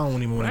say, well, I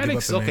don't even want to give up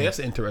Radix, the okay, name. that's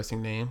an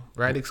interesting name.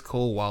 Radix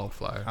Cole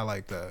Wildflower. I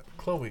like that.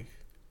 Chloe.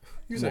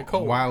 You said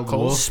Cole. Wild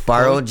Cole. Wolf.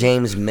 Sparrow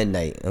James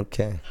Midnight.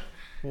 Okay.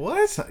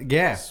 What?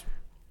 Yeah.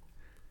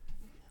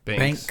 Banks.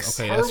 Banks.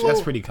 Okay, Harlow-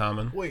 that's pretty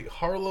common. Wait,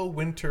 Harlow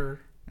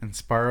Winter. And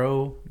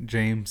Sparrow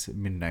James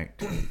Midnight.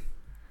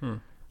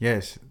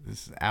 Yes,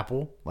 this is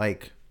Apple.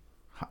 Like,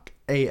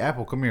 hey,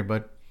 Apple, come here,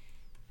 bud.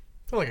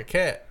 Sound like a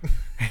cat.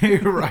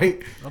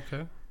 Right?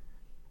 Okay.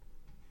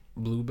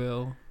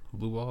 Bluebell.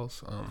 Blue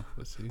balls.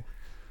 Let's see.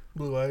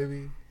 Blue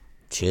Ivy.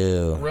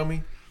 Chill.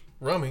 Rummy.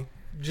 Jim Rummy?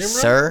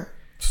 Sir.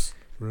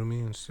 Rumi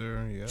and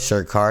Sir, yeah.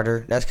 Sir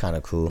Carter. That's kind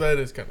of cool. That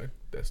is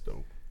that's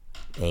dope.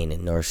 Ain't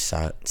it North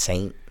Side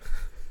Saint?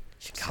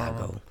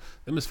 Chicago.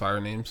 Them is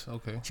fire names.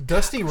 Okay.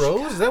 Dusty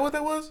Rose? Is that what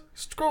that was?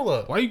 Scroll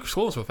up. Why are you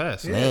scrolling so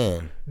fast?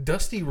 Man,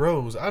 Dusty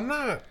Rose. I'm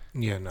not.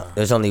 Yeah, nah.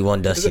 there's only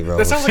one Dusty That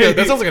Rose. sounds like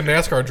a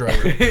NASCAR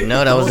driver.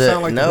 No, that was Don't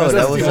sound like no, the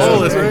that was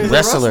Wallace, a right?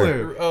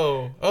 wrestler.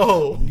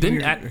 Oh.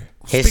 Didn't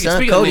His son,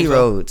 speaking of Cody names,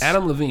 Rhodes.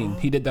 Adam Levine,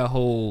 he did that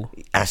whole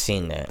I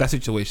seen that. that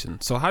situation.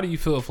 So how do you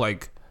feel if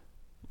like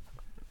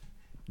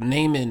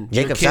naming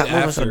Jacob, your stop kid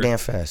moving so after damn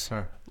fast.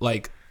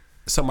 like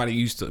somebody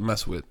you used to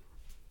mess with?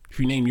 If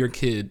you name your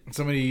kid,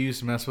 Somebody you used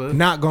to mess with?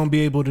 Not gonna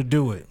be able to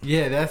do it.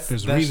 Yeah, that's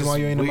There's a that's reason why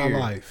just you ain't in weird. my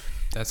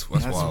life. that's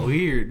That's wild.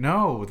 weird.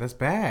 No, that's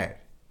bad.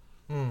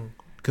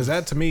 Because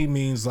that to me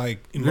means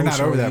like You're not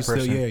over emotionally, that you still,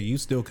 person. yeah, you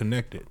still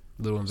connected.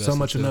 Little invested So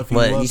much too. enough. You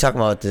What love you talking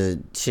about?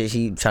 The shit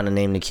he trying to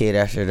name the kid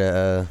after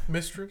the?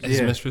 Mistress? His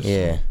Yeah. mistress.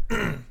 Yeah.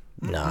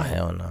 Nah,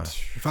 hell no.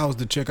 If I was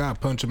the chick,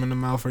 I'd punch him in the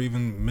mouth for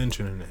even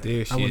mentioning it.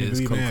 There I she wouldn't is,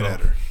 be mad Coco. at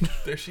her.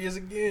 There she is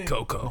again.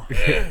 Coco.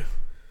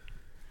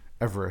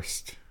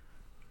 Everest.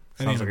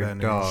 That Sounds ain't like a a bad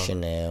name. dog.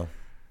 Chanel.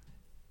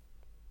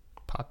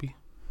 Poppy.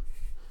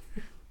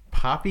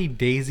 Poppy,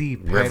 Daisy,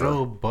 River.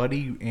 Petal,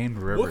 Buddy,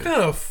 and River. What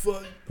kind of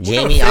fuck?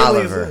 Jamie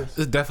Oliver. This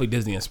is definitely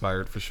Disney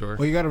inspired for sure.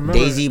 Well, you got to remember.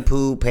 Daisy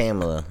Pooh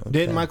Pamela.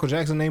 Didn't Michael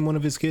Jackson name one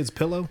of his kids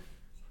Pillow?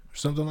 Or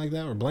something like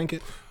that? Or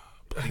Blanket?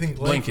 I think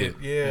Blanket.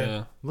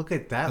 Yeah. Look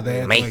at that. They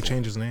had to Maple. like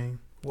change his name.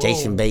 Whoa.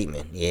 Jason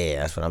Bateman. Yeah,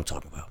 that's what I'm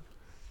talking about.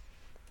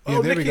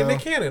 Oh, there we go. Nick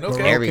Cannon.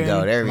 Okay. There we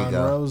go, there we go.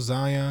 Monroe,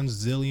 Zion,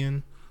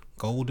 Zillion,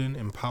 Golden,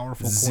 and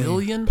Powerful Queen.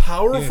 Zillion.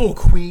 Powerful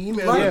Queen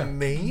as Yeah. a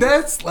name?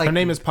 That's like Her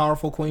name is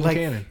Powerful Queen like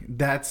Cannon.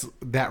 that's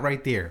that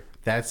right there.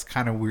 That's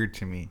kind of weird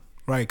to me.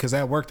 Right, because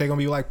at work they're going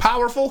to be like,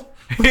 Powerful?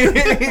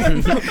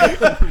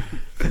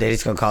 They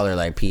just gonna call her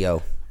like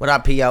P.O. What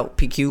up, P.O.?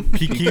 PQ?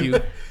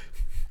 PQ.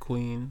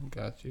 Queen.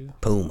 Got you.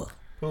 Puma.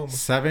 Boom.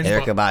 Seven.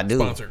 Erica Badu.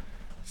 Sponsor.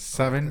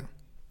 Seven.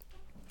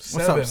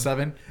 What's up,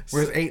 7?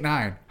 Where's 8,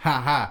 9? Ha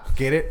ha.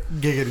 Get it?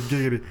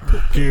 Giggity.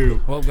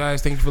 Pew. Well,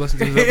 guys, thank you for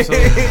listening to this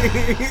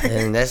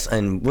episode.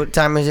 And what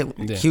time is it?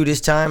 Yeah. Cue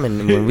this time,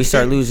 and when we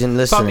start losing So,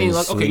 listeners, I mean,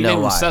 like, okay, we you know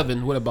named why.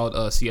 7. What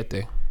about Siete?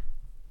 8.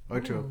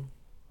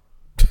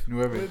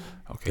 9.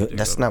 Okay,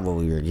 That's not what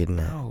we were getting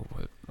at. Oh,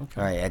 but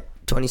okay. All right,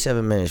 at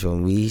 27 minutes,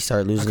 when we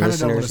start I losing kind of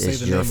don't want listeners, to say it's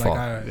the your name fault.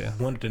 like I Yeah.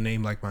 wanted to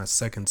name like my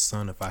second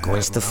son if I had Gwen one.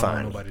 I don't Stefani.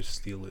 want nobody to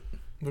steal it.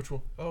 Which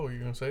one? Oh, you're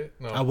going to say it?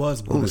 No. I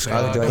was going Ooh, to say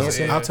Scarlett it.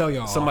 Johansson? I'll tell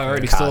y'all. Somebody off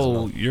already air.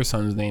 stole your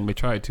son's name. They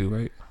tried to,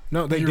 right?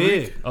 No, they Eureka.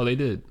 did. Oh, they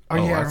did. Oh,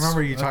 yeah, I that's-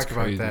 remember you that's talked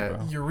about crazy, that.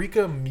 bro.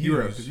 Eureka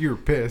Muse. You were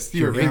pissed.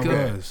 You were Eureka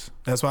mad. was.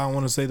 That's why I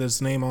want to say this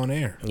name on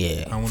air. I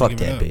Yeah, wanna fuck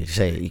give it that up. bitch.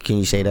 Say, can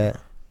you say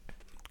that?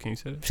 Can you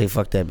say that? Say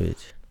fuck that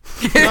bitch.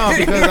 No,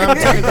 because I'm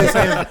technically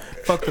saying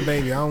fuck the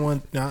baby. I don't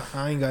want.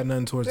 I ain't got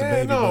nothing towards the Yeah,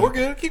 baby. no, but we're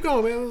good. Keep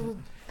going,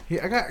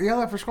 man. I got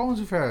yelled at for scrolling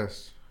too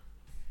fast.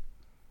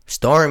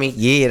 Stormy,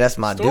 yeah, that's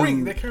my Story,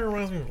 dude. that kind of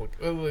reminds me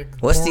of like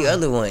What's the porn.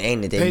 other one?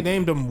 Ain't it? They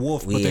named him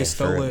Wolf, but Yeah, they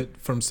stole for- it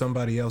from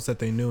somebody else that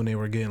they knew, and they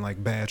were getting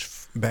like bashed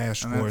And for that's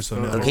it. So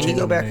so- now Oh, they Can you changed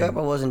go the back name. up?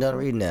 I wasn't done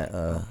reading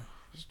that.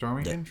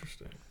 Stormy?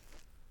 Interesting.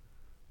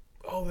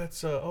 Oh,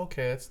 that's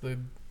okay. That's the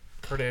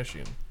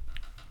Kardashian.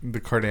 The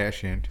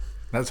Kardashian.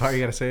 That's how you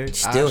gotta say it?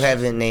 Still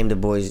haven't named the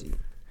boys.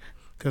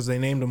 Because they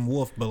named him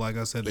Wolf, but like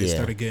I said, they Yeah.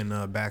 started getting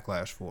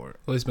backlash for it.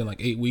 Well, it's been like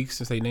 8 weeks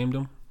since they named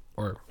him,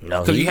 or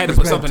No, because he- you had to It's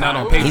put been something out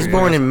on time. paper. He's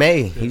born in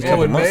May. He's a Oh,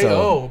 couple in months May.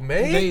 old. Oh,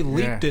 May. They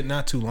leaked it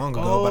not too long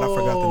ago, but I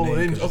forgot Oh, the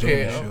name. 'cause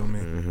okay. Jamie showed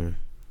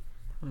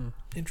me.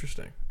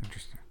 Interesting.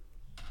 Interesting.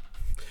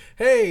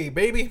 Hey,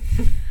 baby.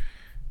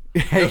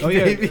 Hey, Oh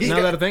yeah. baby.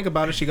 Now that I think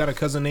about it, she got a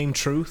cousin named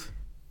Truth,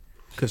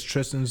 because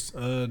Tristan's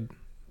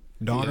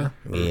daughter.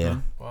 Yeah.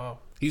 Wow.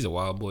 He's a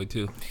wild boy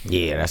too.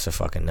 Yeah, that's a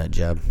fucking nut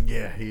job.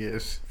 Yeah, he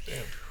is.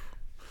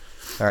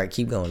 All right,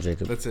 keep going,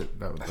 Jacob. That's it.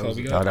 That all was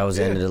we it. got. Oh, that was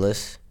the end of the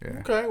list. Yeah.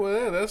 Okay, well,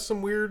 yeah, that's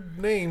some weird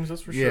names.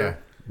 That's for Yeah. sure.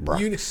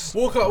 Brox.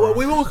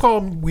 We won't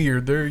call them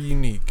weird. They're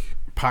unique.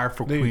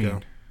 Powerful There you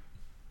queen.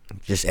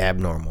 Just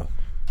abnormal,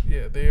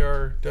 Yeah, they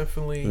are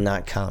definitely.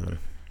 not common.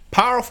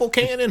 Powerful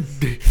cannon.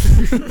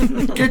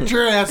 Get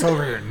your ass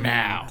over here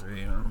now.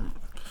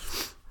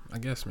 I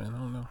guess, man. I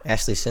don't know.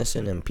 Ashley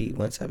Simpson and Pete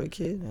Wentz have a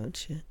kid. Oh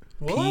shit.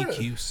 What?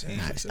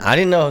 PQC. I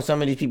didn't know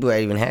some of these people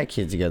even had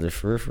kids together.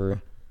 For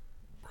real.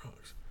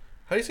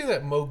 How do you say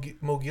that?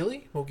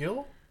 Mogilly?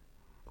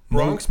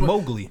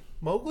 Mowgli.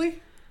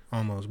 Mowgli?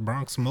 Almost.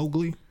 Bronx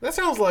Mowgli. That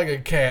sounds like a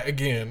cat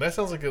again. That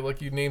sounds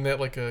like you name that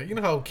like a. You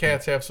know how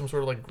cats have some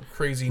sort of like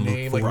crazy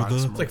name, like the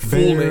it's like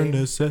full bare name.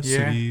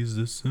 necessities,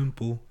 the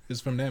simple. It's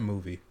from that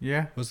movie.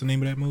 Yeah. What's the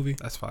name of that movie?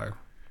 That's fire.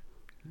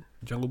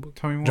 Jungle Book.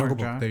 Tell me more, Jungle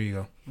Book. John. There you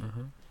go.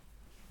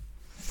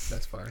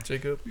 That's fire.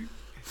 Jacob.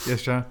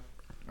 Yes, John.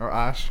 Or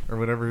Ash, or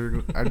whatever.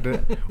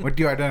 What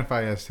do you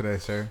identify as today,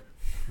 sir?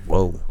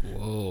 Whoa.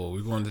 Whoa,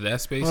 we're going to that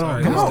space. Oh, All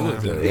right, come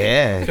let's do it.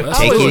 Yeah. Let's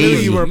Take do it it.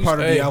 easy. You were part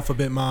of Hey. the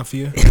Alphabet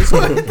Mafia.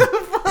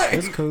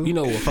 It's cool. You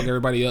know what? Fuck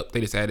everybody up.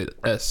 They just added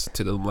S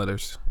to the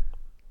letters,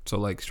 so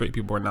like straight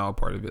people are now a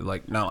part of it.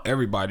 Like now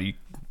everybody,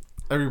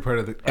 Every part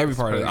of the. every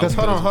part of it. Because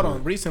hold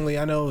on. Recently,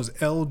 I know it was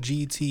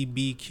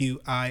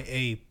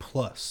LGBTQIA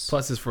plus.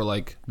 Plus is for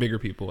like bigger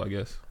people, I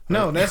guess.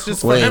 No, that's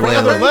just for Wait, every wait,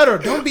 other wait. letter.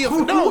 Don't be.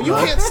 No, you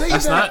can't say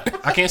That's that.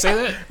 not. I can't say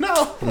that. No.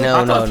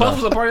 I thought plus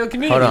was No. a part of the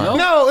community. Hold on.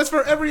 No. No, it's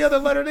for every other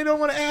letter. They don't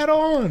want to add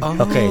on.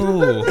 Okay.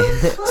 Oh.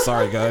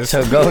 Sorry, guys.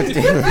 So go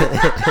through,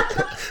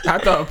 I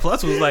thought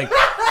plus was like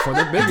for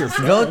the bigger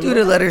people. go through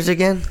the letters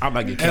again. I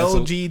might get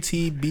canceled.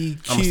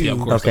 LGBTQ. of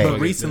course. Okay. But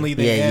recently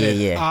they Yeah, added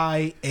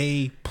yeah.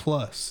 IA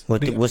plus.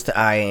 What's the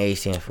I and A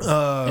stand for?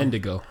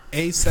 Indigo.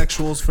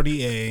 Asexuals for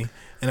the A,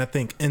 and I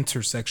think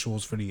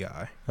intersexuals for the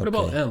I. What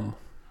about M?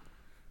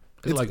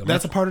 It's like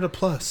That's a part of the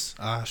plus,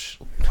 Ash.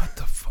 what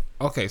the fuck?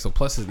 Okay, so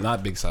plus is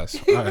not big size.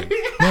 All right,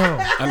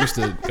 No,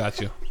 understood. Got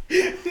you.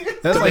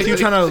 that's like you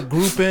trying to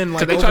group in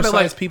like they try to,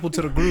 oversized like- people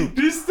to the group.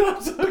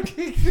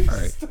 All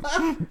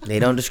right, They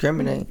don't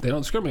discriminate. they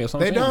don't discriminate. That's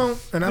what I'm They saying. don't,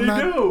 and I'm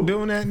not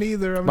doing that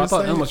neither. I'm But I just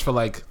thought saying M was for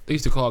like they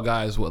used to call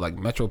guys what like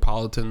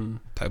metropolitan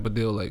type of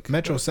deal. Like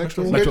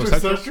metrosexual.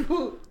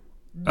 Metrosexual?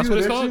 That's what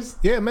it's called.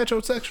 Yeah,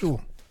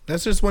 metrosexual.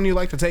 That's just when you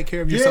like to take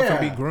care of yourself and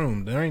be Yeah.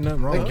 groomed. There ain't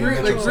nothing wrong with Like,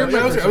 being like,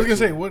 metrosexual. I was gonna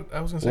say what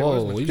I was gonna say.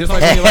 Whoa, what is you Just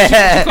just like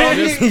when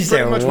you like, He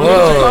said, much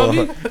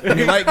 "Whoa." when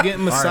you like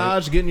getting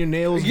massage, getting your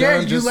nails Yeah,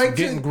 done, you just like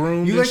getting to,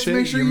 groomed you and like shit. to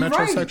make sure you're you're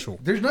right. metrosexual.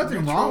 There's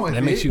nothing wrong with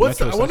That makes it. you What's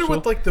the, I wonder metrosexual?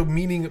 what like the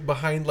meaning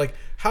behind like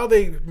how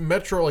they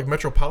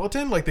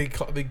metropolitan like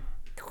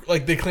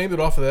they claimed it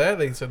off of that.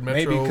 They said metro,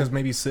 Maybe because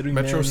maybe city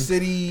metro men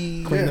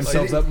city clean yeah,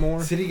 themselves like, up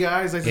more. City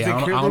guys like to Yeah, take I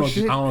care don't of know. their I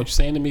shit. don't know what you're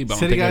saying to me, but I'm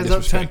City taking that guys up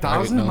disrespect. Right?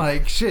 10,000. No,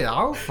 Like shit, I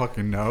don't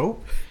fucking know.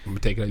 I'm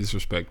taking that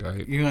disrespect.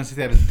 Right? You're gonna take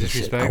that as I will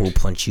disrespect.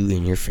 punch you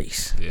in your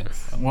face. Yeah.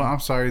 Well, I'm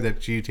sorry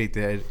that you take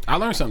that. I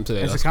learned something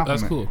today. It's a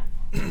That's cool.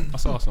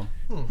 That's awesome.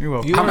 You're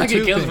welcome. You I learned might get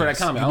two canceled for that things.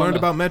 comment. I You don't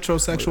learned know. about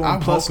metrosexual I'm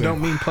and plus hoping.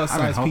 don't mean plus I've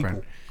size been people.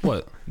 hoping.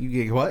 What? You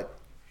get what?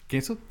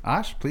 Canceled?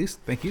 Ash, please.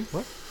 Thank you.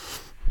 What?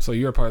 So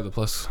you're a part of the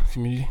plus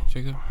community,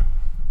 Jacob?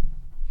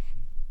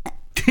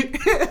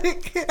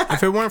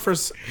 If it weren't for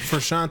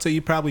Shanta,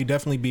 you'd probably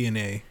definitely be an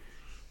A.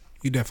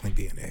 You'd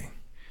definitely be an A.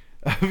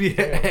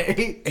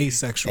 Yeah.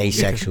 Asexual.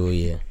 Asexual,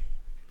 yeah.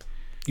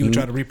 You would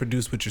try to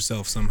reproduce with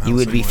yourself somehow. You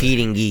would be some way.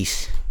 feeding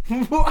geese.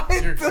 What?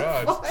 Dear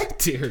God.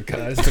 Dear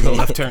God, took a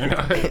left turn.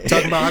 All right.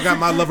 Talking about I got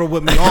my lover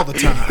with me all the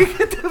time.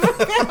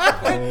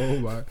 Oh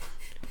my.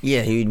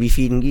 Yeah, he would be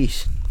feeding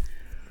geese.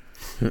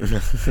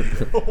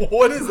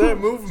 What is that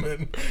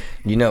movement?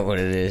 You know what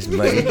it is,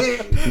 buddy.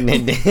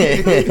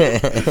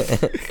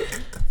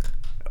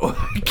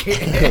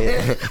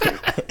 Hey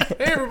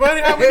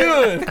everybody, how we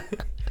doing?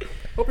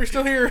 Hope you're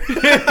still here.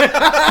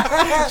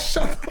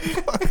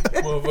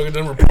 Motherfucker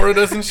done reported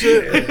us and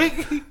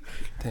shit.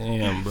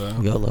 Damn, bro.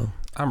 YOLO.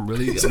 I'm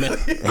really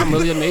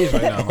amazed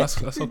right now.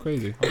 That's so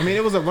crazy. I mean,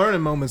 it was a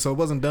learning moment, so it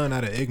wasn't done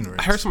out of ignorance.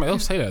 I heard somebody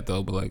else say that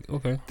though, but like,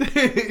 okay,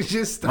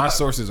 Just my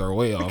sources are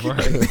way off. All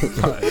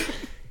right.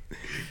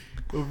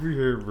 over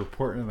here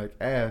reporting like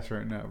ass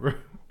right now, bro.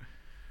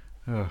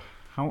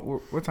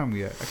 What time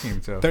we at? I can't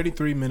even tell.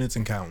 33 minutes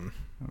and counting.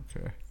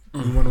 Okay.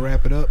 You want to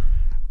wrap it up?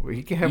 Well,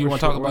 you can have. You a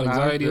want to talk short about one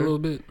anxiety a after. little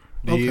bit?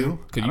 Do you?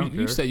 Because I don't you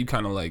care. said you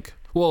kind of like.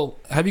 Well,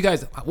 have you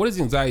guys? What does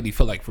anxiety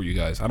feel like for you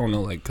guys? I don't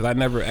know, like, because I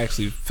never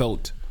actually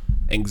felt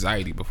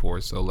anxiety before.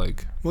 So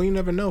like, Well, you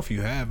never know if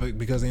you have it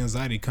because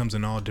anxiety comes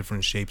in all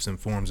different shapes and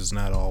forms. It's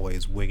not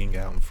always wigging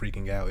out and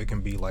freaking out. It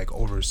can be like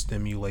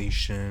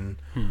overstimulation,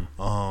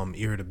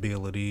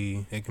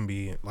 irritability. It can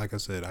be, like I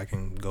said, I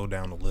can go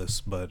down the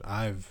list, but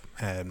I've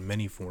had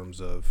many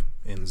forms of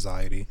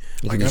anxiety.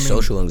 It Like, can be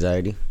social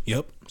anxiety.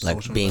 Yep. Like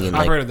social being in I've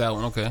like heard of that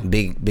one. Okay.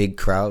 big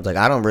crowds. Like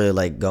I don't really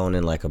like going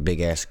in like a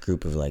big ass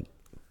group of like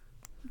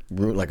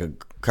room, like a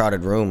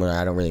crowded room where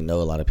I don't really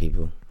know a lot of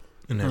people.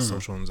 and that's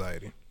social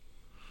anxiety.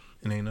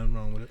 And ain't nothing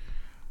wrong with it.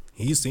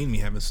 He's seen me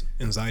have an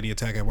anxiety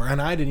attack at work,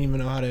 and I didn't even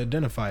know how to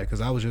identify it because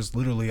I was just So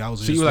you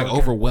just were like working.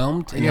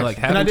 overwhelmed, and you're like,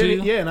 And I happened to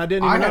didn't, you? yeah, and I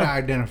didn't I even gotta know.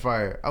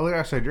 identify it.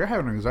 I said, "You're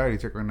having an anxiety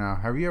attack right now.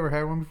 Have you ever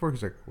had one before?"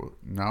 He's like, "Well,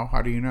 no.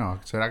 How do you know?"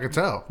 I said, "I could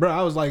tell." Bro,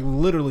 I was like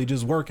literally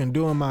just working,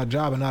 doing my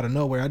job, and out of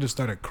nowhere, I just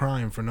started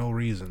crying for no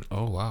reason.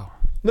 Oh wow.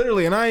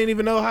 Literally, and I didn't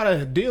even know how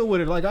to deal with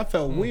it. Like, I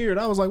felt weird.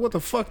 I was like, what the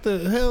fuck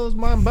the hell is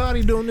my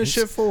body doing this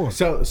shit for?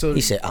 So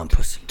He said, "I'm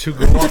pussy." to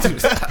go off.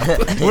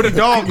 Where the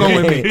dog go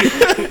with me?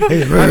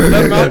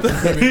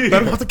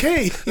 Let him out the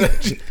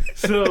cage.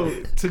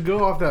 So to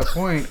go off that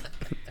point,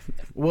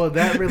 well,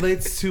 that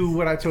relates to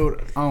what I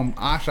told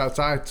Ash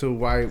outside to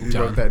why we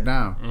wrote that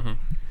down. Mm-hmm.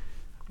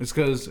 It's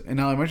because in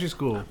elementary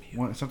school,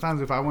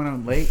 sometimes if I went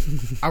out late,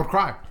 I would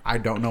cry. I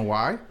don't know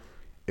why.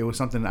 It was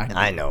something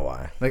I know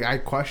why. Like I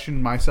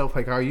questioned myself,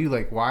 like, how are you?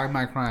 Like, why am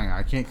I crying?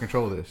 I can't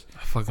control this.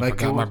 I fucking Like,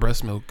 forgot my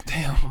breast milk.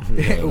 Damn.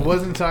 It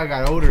wasn't until I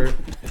got older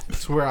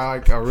to where I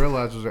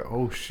realized, was like,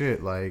 oh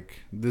shit, like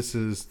this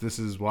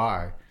is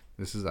why.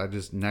 I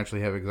just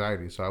naturally have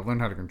anxiety, so I've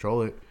learned how to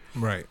control it.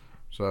 Right.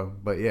 So,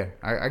 but yeah,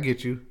 I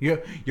get you.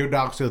 Your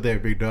dog's still there,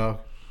 big dog.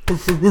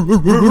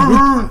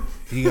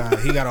 He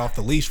got off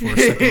the leash for a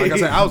second. Like I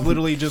said, I was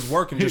literally just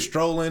working, just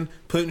strolling,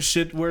 putting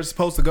shit where it's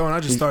supposed to go, and I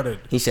just started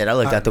He said, "I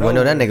looked out the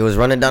window. That nigga was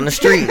running down the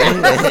street."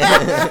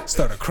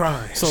 started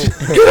crying. So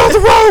Get off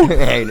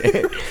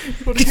the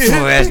road! Get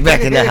your ass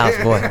back in the house,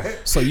 boy.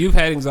 So you've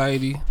had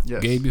anxiety.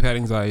 Yes. Gabe, you've had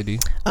anxiety.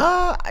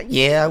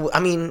 Yeah. I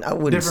mean, I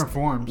wouldn't. Different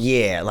forms.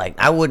 Yeah, like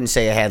I wouldn't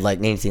say I had like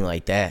anything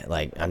like that.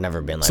 Like I've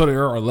never been like. So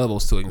there are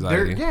levels to There,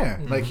 anxiety. yeah,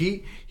 like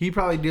he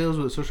probably deals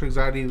with social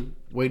anxiety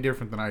way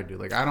different than I do.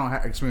 Like I don't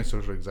experience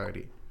social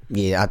anxiety.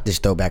 Yeah, I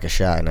just throw back a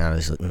shot and I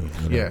was,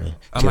 Yeah.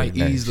 I might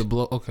ease the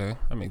blow. Okay,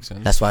 that makes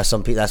sense. That's why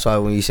some people. That's why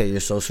when you say you're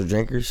social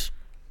drinkers,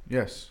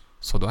 Yes.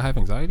 So do I have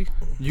anxiety?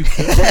 You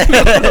could.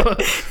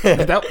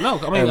 No,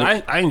 I mean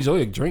I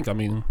enjoy a drink. I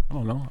mean I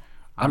don't know.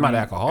 I'm not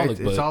alcoholic,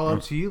 It's but all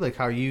up to you, like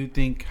how you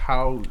think,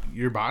 how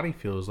your body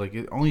feels. Like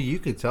only you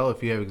could tell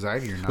if you have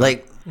anxiety or not.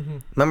 like,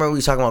 remember we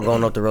was talking about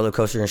going up the roller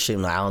coaster and shit.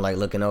 And like, I don't like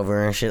looking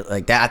over and shit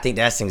like that. I think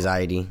that's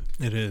anxiety.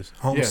 It is.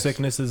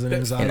 Homesickness is an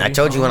anxiety. And I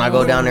told you when I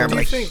go down there, I'm Do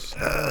you like,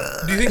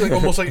 think like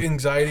almost like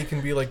anxiety can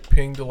be like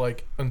pinged to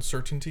like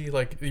uncertainty?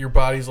 Like your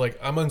body's like,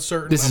 I'm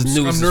uncertain. This is I'm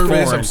new, this is nervous.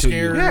 foreign I'm to you.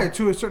 scared. yeah,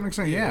 to a certain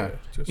extent, yeah. to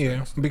a certain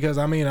Yeah, extent. because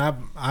I mean,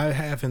 I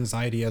have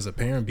anxiety as a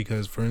parent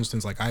because, for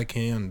instance, like I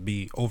can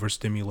be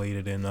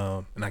overstimulated and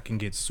I can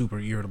get super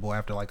irritable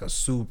after like a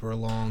super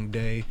long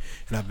day,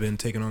 and I've been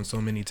taking on so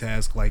many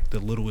tasks. Like the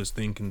littlest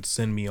thing can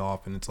send me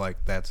off, and it's like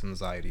that's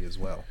anxiety as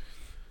well.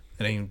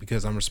 It ain't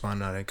because I'm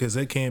responding on it, because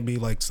it can't be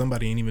like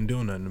somebody ain't even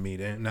doing nothing to me.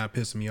 They're not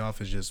pissing me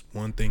off. It's just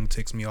one thing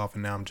ticks me off,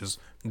 and now I'm just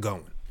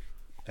going.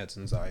 That's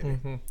anxiety.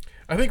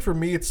 I think for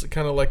me, it's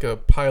kind of like a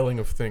piling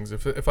of things.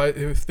 If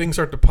things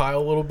start to pile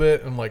a little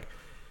bit, I'm like,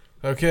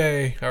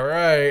 okay, all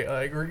right,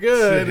 like we're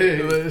good.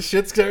 The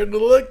shit's starting to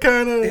look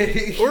kind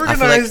of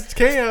organized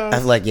chaos. I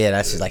feel like, yeah,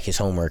 that's just like his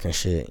homework and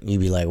shit. You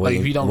be like, Like,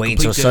 if you don't wait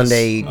until complete this,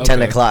 Sunday, okay.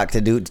 10 o'clock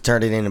to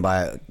turn it in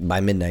by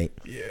midnight.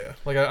 Yeah,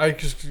 like I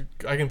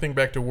can think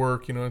back to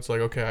work. You know, it's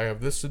like, okay, I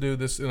have this to do,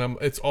 this, and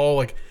it's all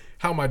like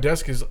how my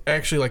desk is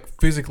actually like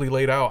physically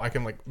laid out. I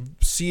can like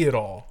see it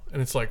all,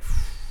 and it's like,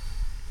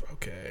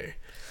 okay.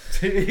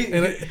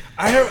 And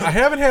I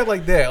haven't had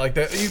like that. Like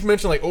that you've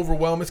mentioned, like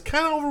overwhelm. It's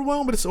kind of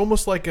overwhelmed, but it's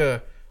almost like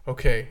a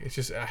okay. It's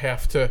just I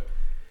have to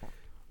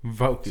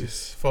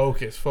Focus.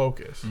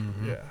 focus.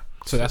 Yeah.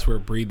 So that's where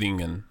breathing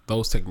and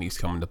those techniques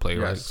come into play,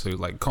 right? Yes. So it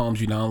like calms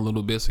you down a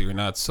little bit, so you're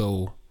not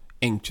so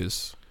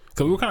anxious.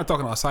 Because we were kind of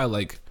talking outside,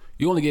 like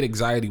you only get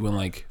anxiety when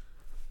like,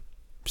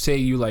 say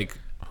you like,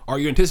 or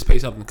you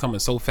anticipate something coming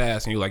so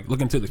fast, and you're like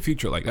looking to the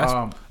future. Like that's,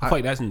 I feel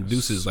like that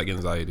induces like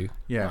anxiety.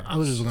 Yeah. I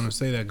was just gonna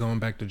say that going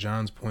back to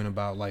John's point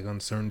about like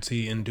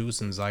uncertainty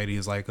induced anxiety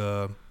is like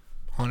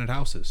haunted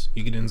houses.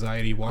 You get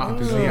anxiety walking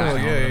through the house.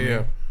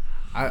 yeah.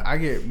 I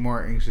get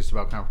more anxious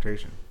about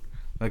confrontation.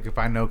 Like if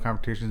I know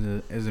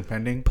confrontation is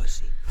impending,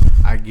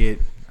 I get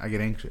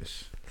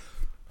anxious.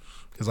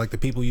 Because like the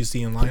people you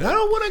see in line, I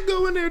don't want to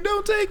go in there.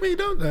 Don't take me.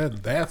 Don't.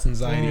 That's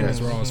anxiety in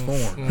its rawest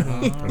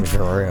form.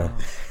 For real.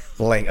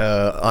 Like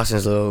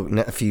Austin's little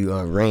nephew,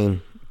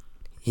 Rain,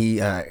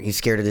 he's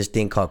scared of this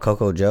thing called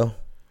Coco Joe.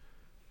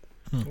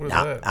 What is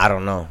that? I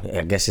don't know.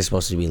 I guess it's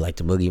supposed to be like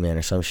the boogeyman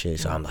or some shit.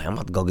 So I'm like, I'm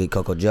about to go get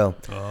Coco Joe.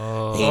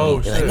 Oh,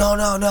 He's like, shit. no,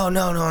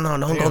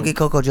 don't go get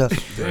Coco Joe.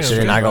 So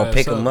then I go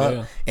pick him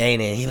up,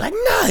 and then he's like,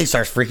 no. He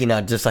starts freaking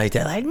out just like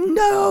that. Like,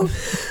 no,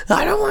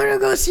 I don't want to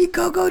go see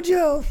Coco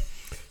Joe.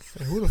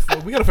 Who the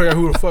fuck? We gotta figure out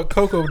who the fuck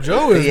Coco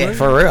Joe is. Yeah, man.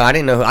 for real. I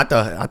didn't know. I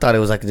thought it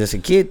was like just a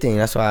kid thing.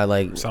 That's why I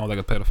like. Sounds like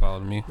a pedophile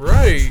to me.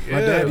 Right. My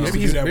Yeah. dad used to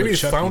do that Maybe with he's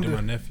Chucky found to my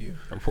it. nephew.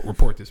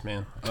 Report this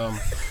man.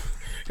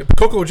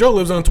 Coco Joe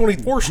lives on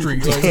 24th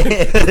Street.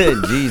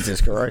 Like,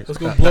 Jesus Christ. let's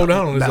go blow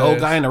down on his That old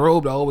ass. guy in the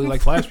robe that always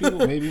like flash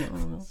people. Maybe. I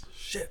don't know.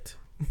 Shit.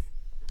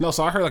 No,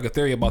 so I heard like a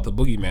theory about the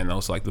boogeyman though.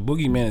 So like the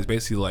boogeyman is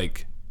basically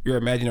like your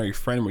imaginary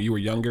friend when you were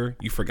younger.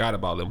 You forgot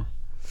about him.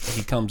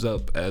 He comes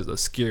up as a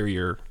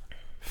scarier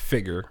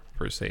figure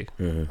per se.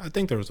 I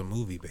think there was a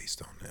movie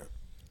based on that.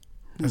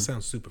 That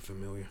sounds super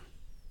familiar.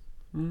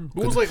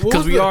 What was like?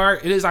 Because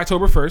it is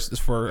October 1st.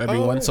 It's for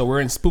everyone. Oh. So we're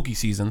in spooky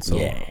season. So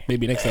Yeah.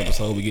 maybe next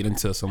episode we get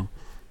into some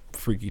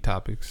freaky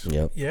topics.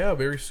 Yep. Yeah,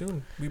 very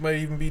soon. We might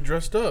even be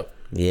dressed up.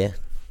 Yeah.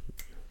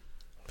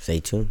 Stay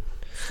tuned.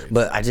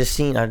 But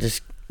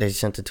they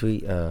sent a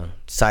tweet.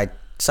 Side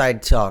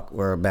side talk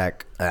or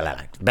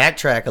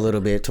backtrack a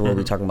little bit to where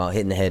we're talking about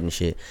hitting the head and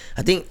shit.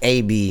 I think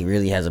AB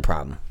really has a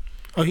problem.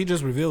 Oh, he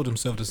just revealed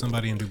himself to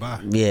somebody in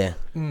Dubai. Yeah,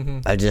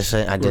 I just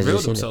Revealed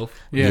seen himself.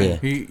 Yeah.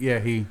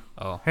 He.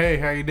 Oh. Hey,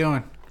 how you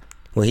doing?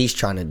 What he's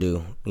trying to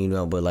do,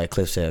 but like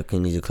Cliff said, he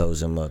needs to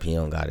close him up. He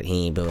don't got it.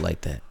 He ain't built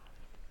like that.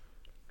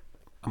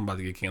 I'm about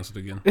to get canceled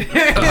again.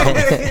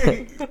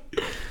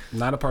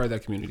 Not a part of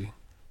that community.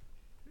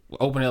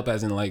 Open it up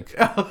as in like.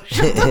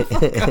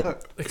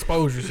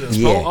 Expose yourself.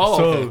 Yeah.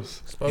 Okay.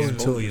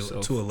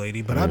 Expose To a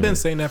lady, but I've been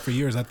saying that for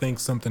years. I think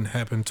something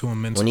happened to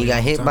him mentally. When he got a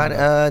long hit time by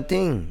ago.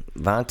 the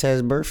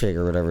Vontez Burfict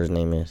or whatever his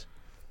name is.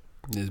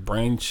 His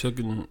brain shook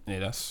and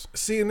that's.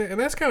 See, and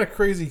that's kind of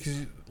crazy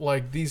because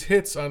like these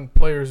hits on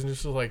players and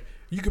just like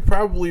you could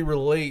probably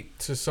relate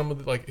to some of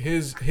the, like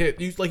his hit.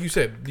 Like you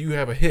said, you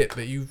have a hit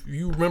that you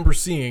remember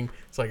seeing.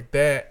 It's like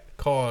that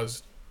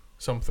caused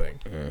something.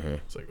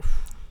 It's like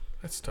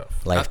that's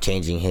tough. Life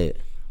changing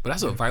hit. But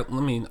that's a violent. I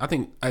mean, I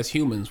think as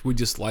humans, we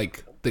just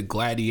like the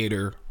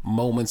gladiator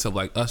moments of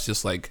like us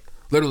just like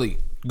literally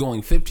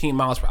going 15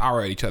 miles per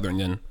hour at each other and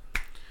then.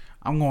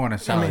 I'm going to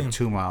sound like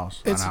 2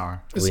 miles an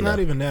hour. It's We not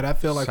know. even that. I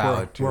feel like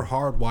Solid, we're too.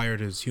 hardwired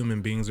as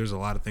human beings. There's a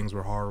lot of things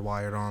we're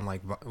hardwired on.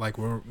 Like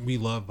we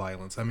love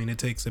violence. I mean, it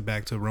takes it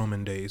back to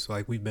Roman days.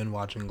 Like we've been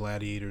watching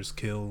gladiators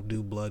kill,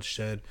 do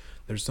bloodshed.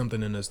 There's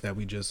something in us that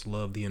we just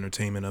love the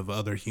entertainment of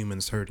other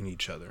humans hurting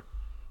each other.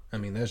 I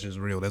mean, that's just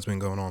real. That's been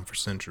going on for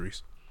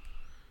centuries.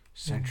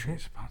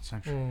 Centuries upon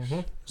centuries.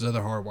 There's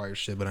other hardwired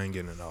shit, but I ain't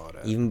getting into all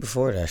that. Even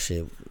before that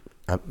shit,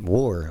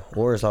 war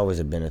has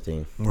always been a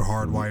thing. We're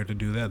hardwired to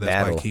do that. That's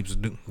why Battle. it keeps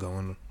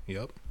going.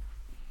 Yep.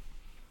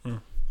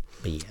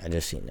 But yeah, I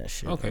just seen that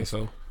shit. Okay,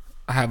 so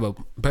I have a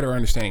better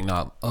understanding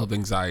now of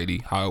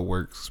anxiety, how it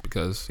works.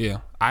 Because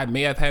I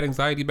may have had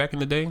anxiety back in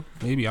the day.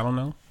 Maybe, I don't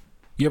know.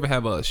 You ever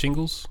have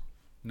shingles?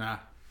 Nah.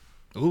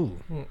 Ooh.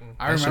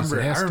 I That shit's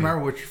remember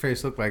nasty. what your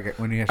face looked like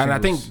when you had And I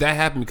shingles. think that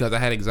happened because I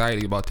had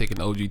anxiety about taking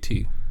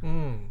OGT,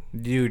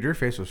 Dude, your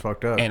face was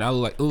fucked up. and I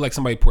look like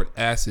somebody poured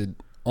acid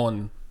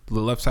on the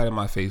left side of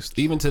my face.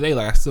 Even today,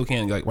 like I still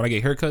can't like when I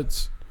get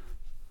haircuts,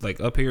 like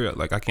up here,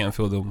 like I can't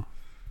feel them.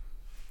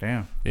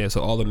 Damn. Yeah,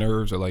 so all the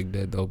nerves are like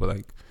dead though. But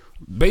like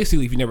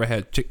basically, if you never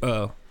had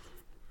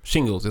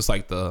shingles, it's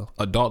like the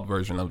adult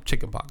version of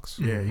chickenpox.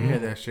 Yeah, you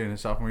had that shit in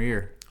sophomore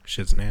year.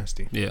 Shit's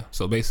nasty. Yeah,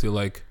 so basically,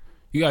 like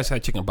you guys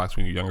had chickenpox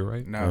when you were younger,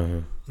 right?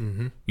 No,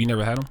 You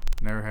never had them.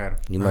 never had 'em.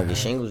 You might get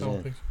shingles I don't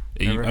in. think so.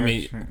 Never I had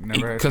mean,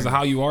 never had because of how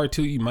shingles. you are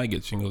too, you might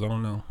get shingles. I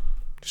don't know.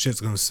 Shit's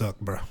gonna suck,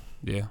 bro.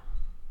 Yeah.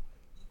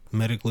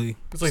 Medically,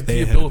 It's like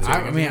stay ahead of it.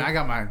 debilitating. I mean, I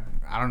got my.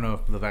 I don't know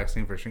if the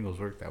vaccine for shingles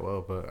worked that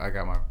well, but I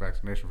got my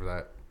vaccination for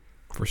that.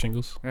 For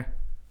shingles. Yeah.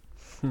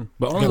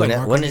 But only Like When,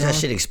 mark when on does your that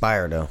arm? shit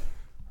expire though?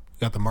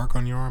 You got the mark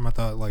on your arm? I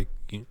thought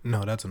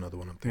no, that's another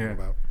one I'm thinking Yeah.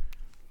 about.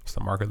 it's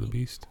the mark of the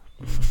beast.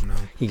 No.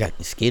 He got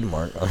the skid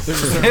mark on.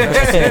 Gives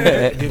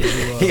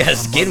you, He got a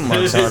skid mark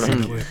marks on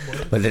him,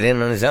 basically. but it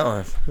ain't on his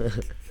arm.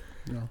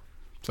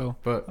 So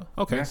But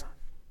okay. yeah.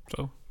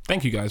 So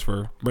thank you guys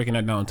for breaking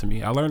that down to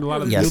me. I learned a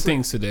lot of Yes. new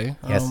things today.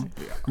 Yes.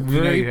 I'm We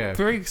know very you have.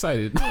 very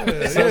excited.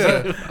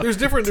 Yeah, there's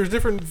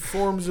different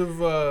forms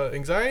of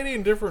anxiety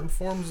and different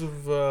forms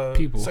of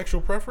People.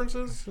 sexual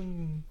preferences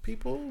and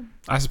people.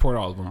 I support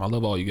all of them. I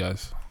love all you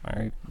guys. All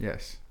right.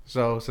 Yes.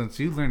 So since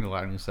you learned a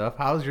lot of new stuff,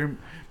 how's your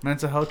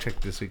mental health check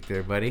this week,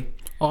 there, buddy?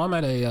 Oh, I'm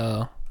at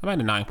a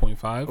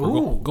 9.5. We're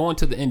Ooh. going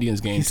to the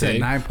Indians game He said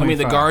today. I mean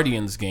the 9.5.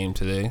 Guardians game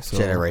today. So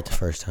Said it right the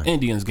first time.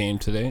 Indians game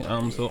today.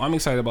 So I'm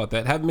excited about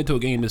that. Haven't been to a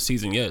game this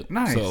season yet.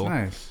 Nice, so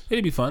nice.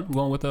 It'll be fun. I'm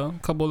going with a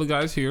couple of the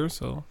guys here,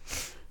 so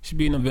should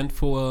be an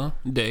eventful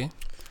day.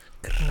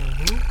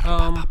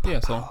 Yeah.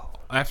 So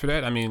after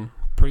that, I mean,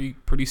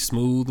 pretty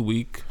smooth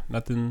week.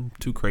 Nothing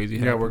too crazy. You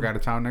got happened. work out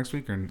of town next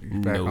week or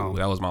you back No, home?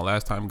 that was my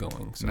last time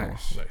going. So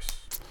Nice.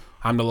 Nice.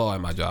 I'm the law at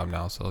my job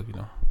now, so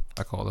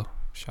I call the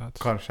shots.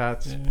 Call the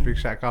shots. Yeah. Big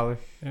shot caller.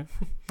 Yeah.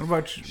 What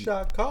about you?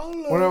 Shot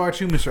caller. What about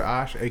you, Mr.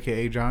 Osh,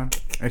 aka John,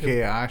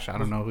 aka Osh? I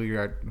don't know who you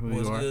are.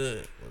 What's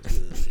good?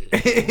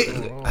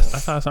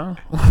 That's how it sounds.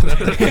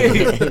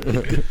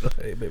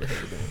 Hey, baby, how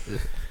you doing?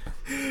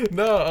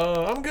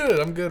 No, I'm good.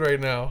 I'm good right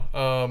now.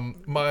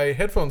 My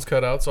headphones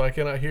cut out, so I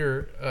cannot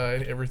hear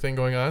everything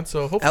going on.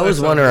 So hopefully, I was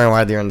sound- wondering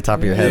why they're on the top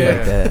of your head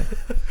like Yeah. that.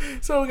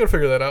 So we gotta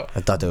figure that out. I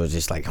thought they was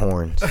just like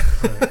horns.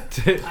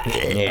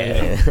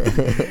 Yeah.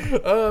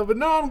 But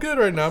no, I'm good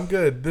right now. I'm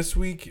good. This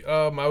week,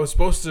 I was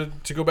supposed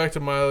to go back to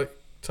my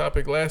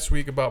topic last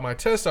week about my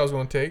test I was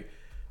going to take.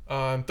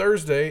 On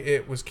Thursday,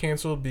 it was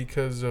canceled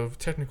because of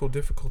technical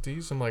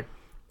difficulties. I'm like,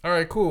 all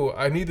right, cool.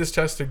 I need this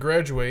test to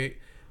graduate,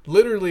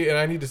 literally, and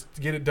I need to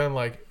get it done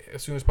like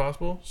as soon as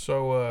possible.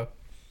 So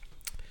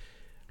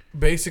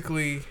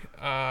basically,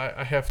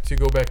 I have to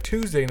go back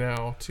Tuesday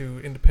now to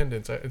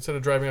Independence. Instead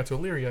of driving out to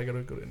Elyria, I got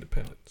to go to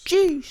Independence.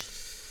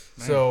 Jeez.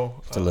 So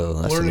That's a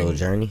little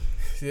journey.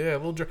 Yeah, a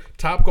little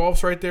Top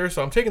Golf's right there,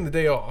 so I'm taking the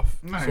day off.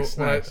 Nice,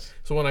 so nice.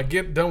 when I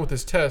get done with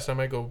this test, I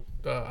might go.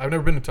 I've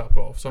never been to Top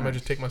Golf, so I might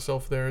just take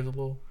myself there as a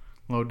little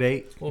Little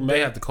date. You may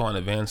have to call in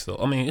advance though.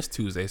 I mean, it's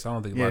Tuesday, so I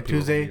don't think a lot Yeah, of people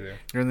will be Tuesday there.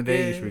 during the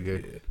day, you should be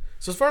good.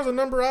 So as far as the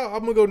number,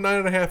 I'm gonna go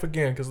 9.5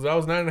 again because I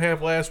was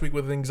 9.5 last week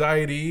with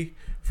anxiety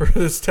for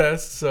this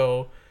test.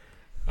 So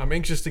I'm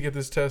anxious to get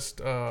this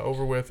test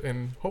over with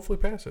and hopefully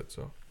pass it.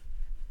 So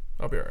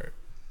I'll be all right.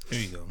 There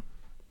you go.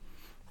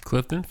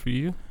 Clifton, for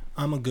you?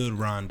 I'm a good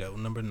Rondo,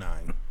 number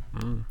 9.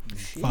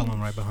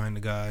 Following right behind the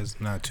guys,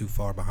 not too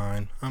far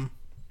behind. I'm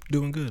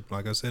doing good.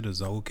 Like I said,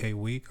 it's an okay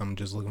week. I'm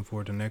just looking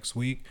forward to next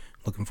week.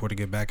 Looking forward to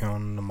get back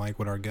on the mic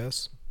with our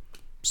guests.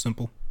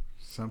 Simple.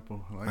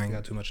 Simple. I like I ain't that.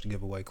 got too much to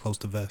give away. Close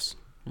to vest,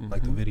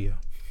 like the video.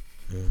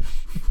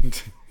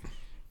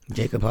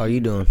 Jacob, how you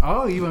doing?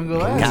 Oh, you want to go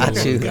last?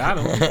 Got you. Got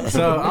him.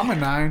 So I'm a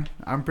 9.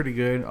 I'm pretty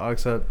good,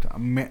 except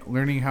I'm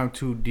learning how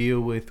to deal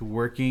with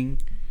working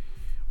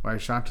while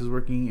Shanta's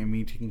working and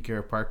me taking care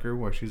of Parker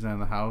while she's not in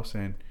the house.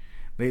 And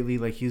lately,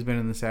 like, he's been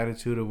in this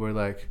attitude of where,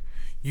 like,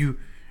 you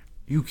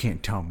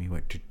can't tell me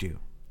what to do.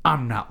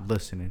 I'm not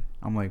listening.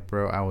 I'm like,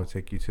 bro, I will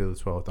take you to the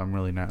 12th. I'm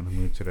really not in the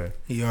mood today.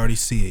 You already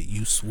see it.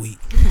 You sweet.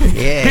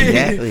 Yeah,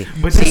 exactly.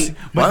 But See, then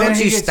why don't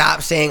he you gets-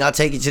 stop saying I'll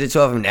take you to the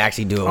 12 and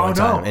actually do it one no,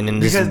 time, and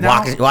then just because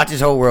now- watch his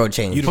whole world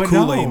change. You the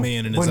Kool-Aid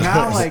man in his But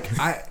now, eyes. like,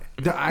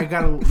 I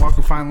gotta walk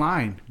a fine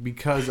line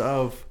because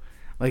of,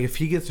 like, if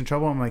he gets in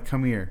trouble, I'm like,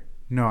 come here.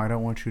 No, I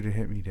don't want you to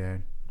hit me,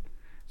 Dad.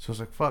 So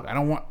it's like, fuck. I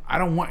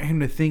don't want him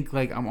to think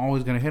like I'm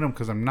always gonna hit him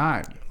because I'm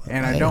not,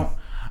 and I don't.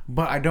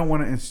 But I don't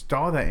want to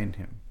install that in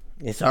him.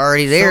 It's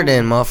already there, So-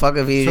 then, motherfucker.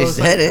 If you So just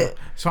it's said like- it,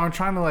 So I'm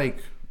trying to,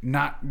 like,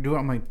 not do it.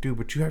 I'm like, dude,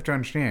 but you have to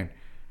understand.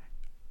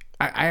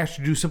 I asked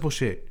you to do simple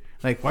shit.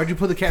 Like, why'd you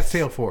put the cat's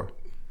tail for?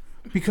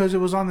 Because it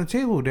was on the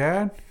table,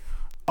 Dad.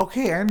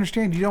 Okay, I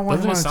understand you don't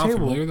want Doesn't it it on the sound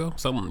table. familiar, though?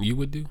 Something you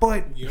would do?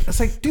 But it's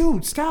like,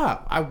 dude,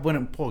 stop. I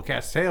wouldn't pull a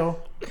cat's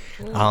tail.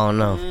 I don't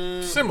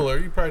know. Similar.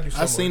 You probably do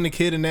similar. I seen the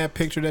kid in that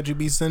picture that you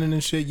be sending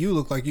and shit. You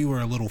look like you were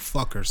a little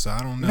fucker, so I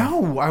don't know.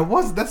 No, I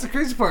wasn't. That's the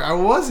crazy part. I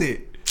wasn't.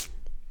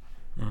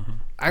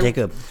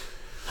 Jacob,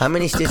 how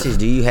many stitches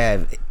do you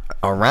have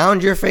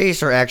around your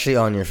face or actually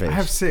on your face? I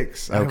have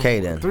 6. I have Okay,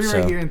 then. 3 So-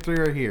 right here and 3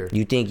 right here.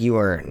 You think you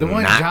were The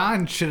one not?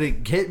 John should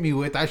have hit me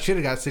with, I should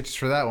have got stitches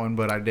for that one,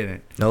 but I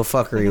didn't. No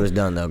fuckery was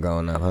done though,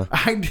 growing up, huh?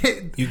 I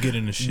did. You get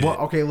in the shit. Well,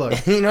 okay,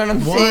 look. You know what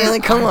I'm One, saying?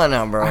 Like, come on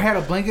now, bro. I had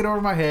a blanket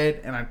over my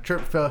head and I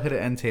tripped, fell, hit an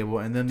end table,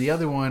 and then the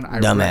other one, I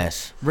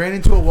Dumbass. ran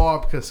into a wall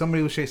because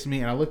somebody was chasing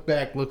me, and I looked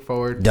back, looked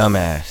forward.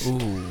 Dumbass.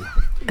 Ooh.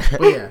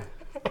 But yeah,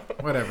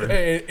 whatever.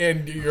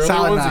 And your Solid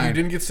other ones that 9. you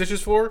didn't get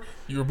stitches for,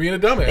 you were being a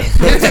dumbass.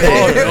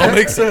 It all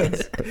makes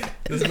sense.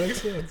 This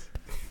makes sense.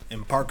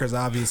 And Parker's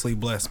obviously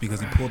blessed because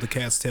he pulled the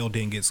cat's tail,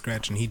 didn't get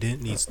scratched, and he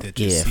didn't need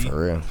stitches. Yeah, See?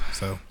 for real.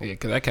 So Yeah,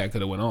 because that cat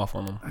could have went off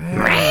on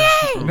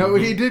him. No,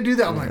 he did do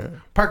that. I'm like,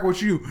 Parker,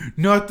 what you do?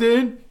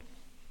 Nothing.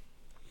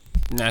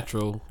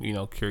 Natural,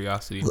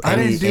 curiosity. I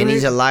And, didn't do and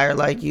he's it. a liar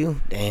like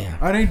you?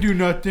 Damn. I didn't do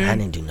nothing. I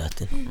didn't do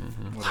nothing.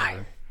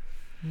 Whatever.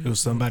 it was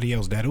somebody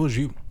else. Dad, it was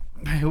you.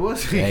 It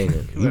was Hey, you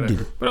Whatever.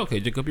 did it. But okay,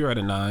 Jacob, you're at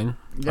a 9.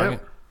 Yep.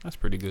 Okay, that's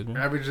pretty good, man.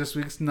 Average this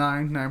week's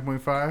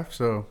 9.5.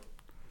 So,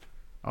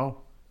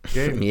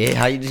 Gabe. Yeah,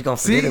 how you just gonna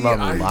forget See, about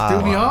me? threw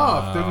Wow. me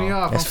off. Threw me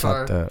off. That's I'm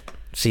sorry. fucked up.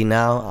 See,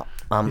 now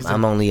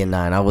I'm only a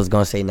 9. I was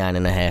gonna say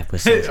 9.5, but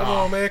since, Come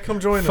on, man. Come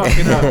join us.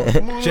 Fucking up.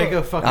 Come on.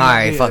 Jacob fucking all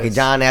right, up fuck it. his.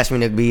 John asked me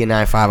to be a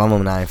 9.5. I'm a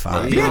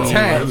 9.5. Be a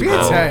 10. Be a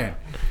 10.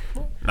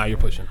 Now you're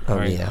pushing. Oh All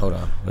right. yeah, hold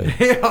on. Wait.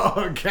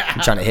 Oh, God.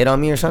 You trying to hit on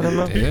me or something,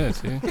 bro? Yeah,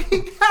 see?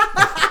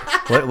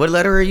 What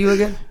letter are you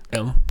again?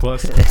 M.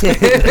 Plus.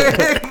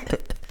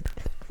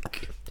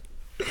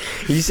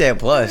 You said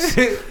plus.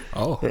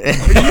 Oh.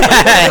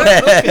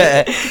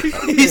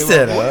 He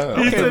said,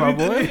 Okay, my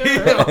boy.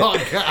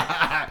 Oh,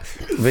 God.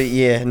 but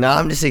yeah, no,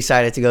 I'm just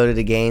excited to go to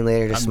the game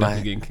later. This is I'm my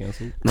definitely getting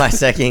canceled. my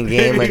second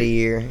game of the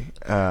year.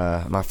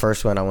 My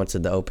first one, I went to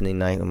the opening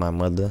night with my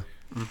mother.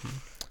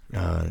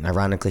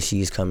 Ironically,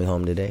 she's coming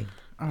home today.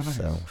 Oh, nice.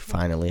 So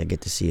finally, I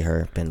get to see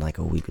her. Been like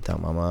a week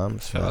without my mom.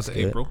 So Shout out that's to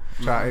good. April.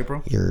 Shout out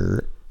April.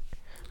 You're,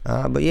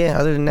 but yeah,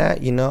 other than that,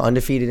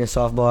 undefeated in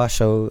softball.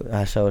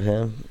 I showed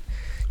him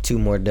 2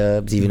 more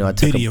dubs, even though I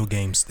took Video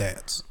game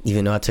stats.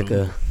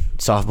 a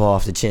softball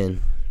off the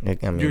chin. I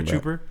mean, You're a but-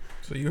 trooper.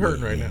 So you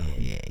hurting right now.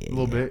 Yeah, A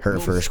little bit.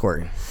 Hurt for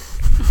squirting.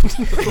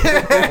 Whoa.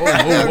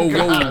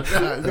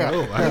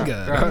 Oh, my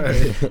God.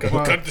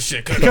 Cut the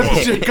shit. Cut Cut it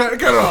the shit. Cut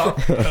it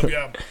off. off.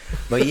 Yeah.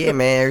 But yeah,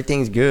 man,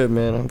 everything's good,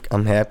 man.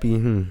 I'm happy.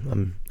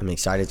 I'm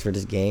excited for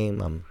this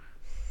game.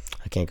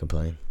 I can't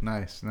complain.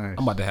 Nice, nice.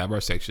 I'm about to have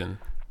our section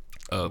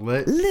up.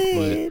 Lit.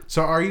 Lit.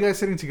 So are you guys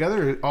sitting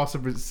together or all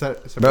separate?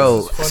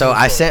 Bro, fun so as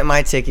I fuck. sent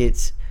my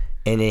tickets,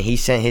 and then he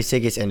sent his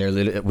tickets, and they're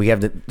literally, we have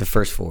the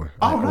first 4.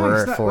 Oh, Like, nice.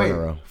 we're at Not- 4 in wait, a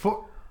row.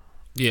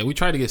 Yeah, we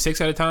tried to get 6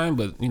 at a time,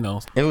 but, It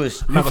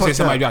was I'm not going to say fucked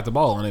somebody up? dropped the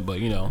ball on it, but,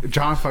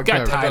 John fucked got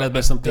up. tied up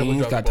at some Definitely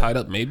things, dropped got the ball. tied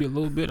up maybe a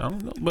little bit. I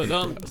don't know.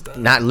 But,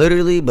 not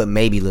literally, but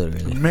maybe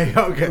literally.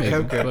 Okay, maybe.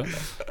 okay.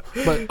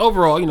 But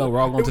overall, we're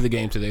all going to the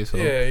game today. So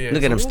Yeah, yeah.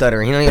 Look at him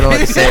stuttering. He don't even know what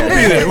to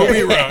say. We'll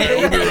be around.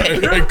 We'll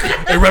be around.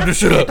 Hey, wrap this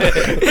shit up.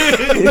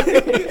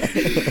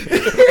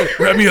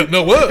 Wrap me up.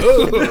 No, what?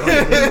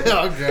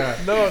 Oh,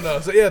 God. No.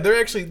 So yeah, they're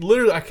actually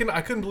literally. I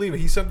couldn't believe it.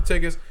 He sent the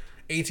tickets,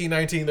 18,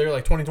 19. They're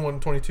like 21,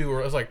 22.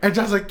 Or I was like, And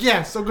John's like,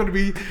 yes, I'm gonna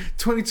be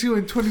 22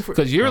 and 24.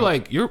 Because you're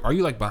are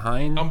you like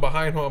behind? I'm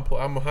behind home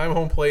plate. I'm behind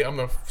home plate. I'm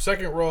the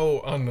second row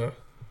on the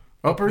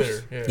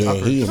uppers. there. Yeah,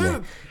 he.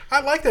 I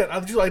like that. I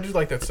do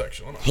like that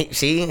section.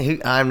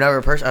 I'm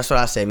never that's what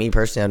I say. Me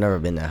personally, I've never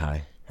been that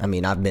high. I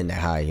mean, I've been that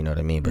high, you know what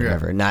I mean, but Yeah.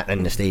 never not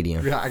in the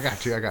stadium. Yeah, I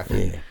got you.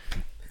 Yeah.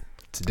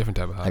 It's a different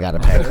type of high. I got a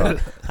pack called,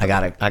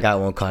 I got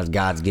one called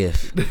God's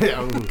Gift,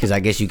 because I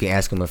guess you can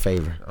ask him a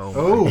favor.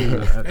 Oh,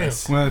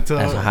 That's- well, That's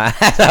how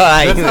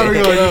I That's how we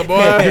go. Yeah,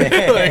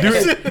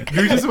 boy.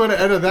 Do we just want to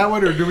edit that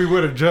one, or do we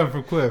want to jump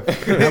from Cliff?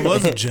 That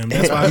was a gym.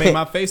 That's why I made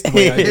my face the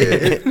way I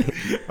did.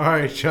 All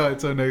right, y'all.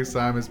 Until next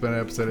time, it's been an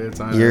episode of It's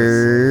On Us.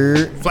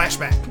 You're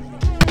Flashback.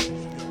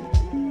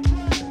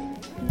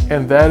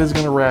 And that is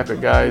going to wrap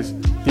it, guys.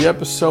 The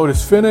episode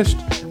is finished.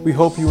 We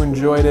hope you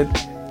enjoyed it.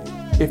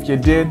 If you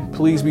did,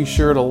 please be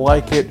sure to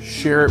like it,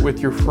 share it with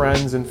your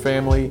friends and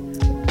family,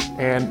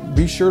 and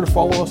be sure to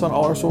follow us on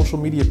all our social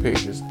media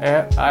pages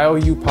at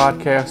IOU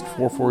Podcast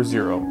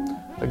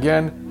 440.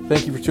 Again,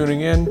 thank you for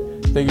tuning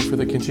in. Thank you for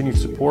the continued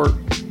support.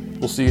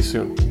 We'll see you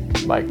soon.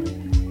 Bye.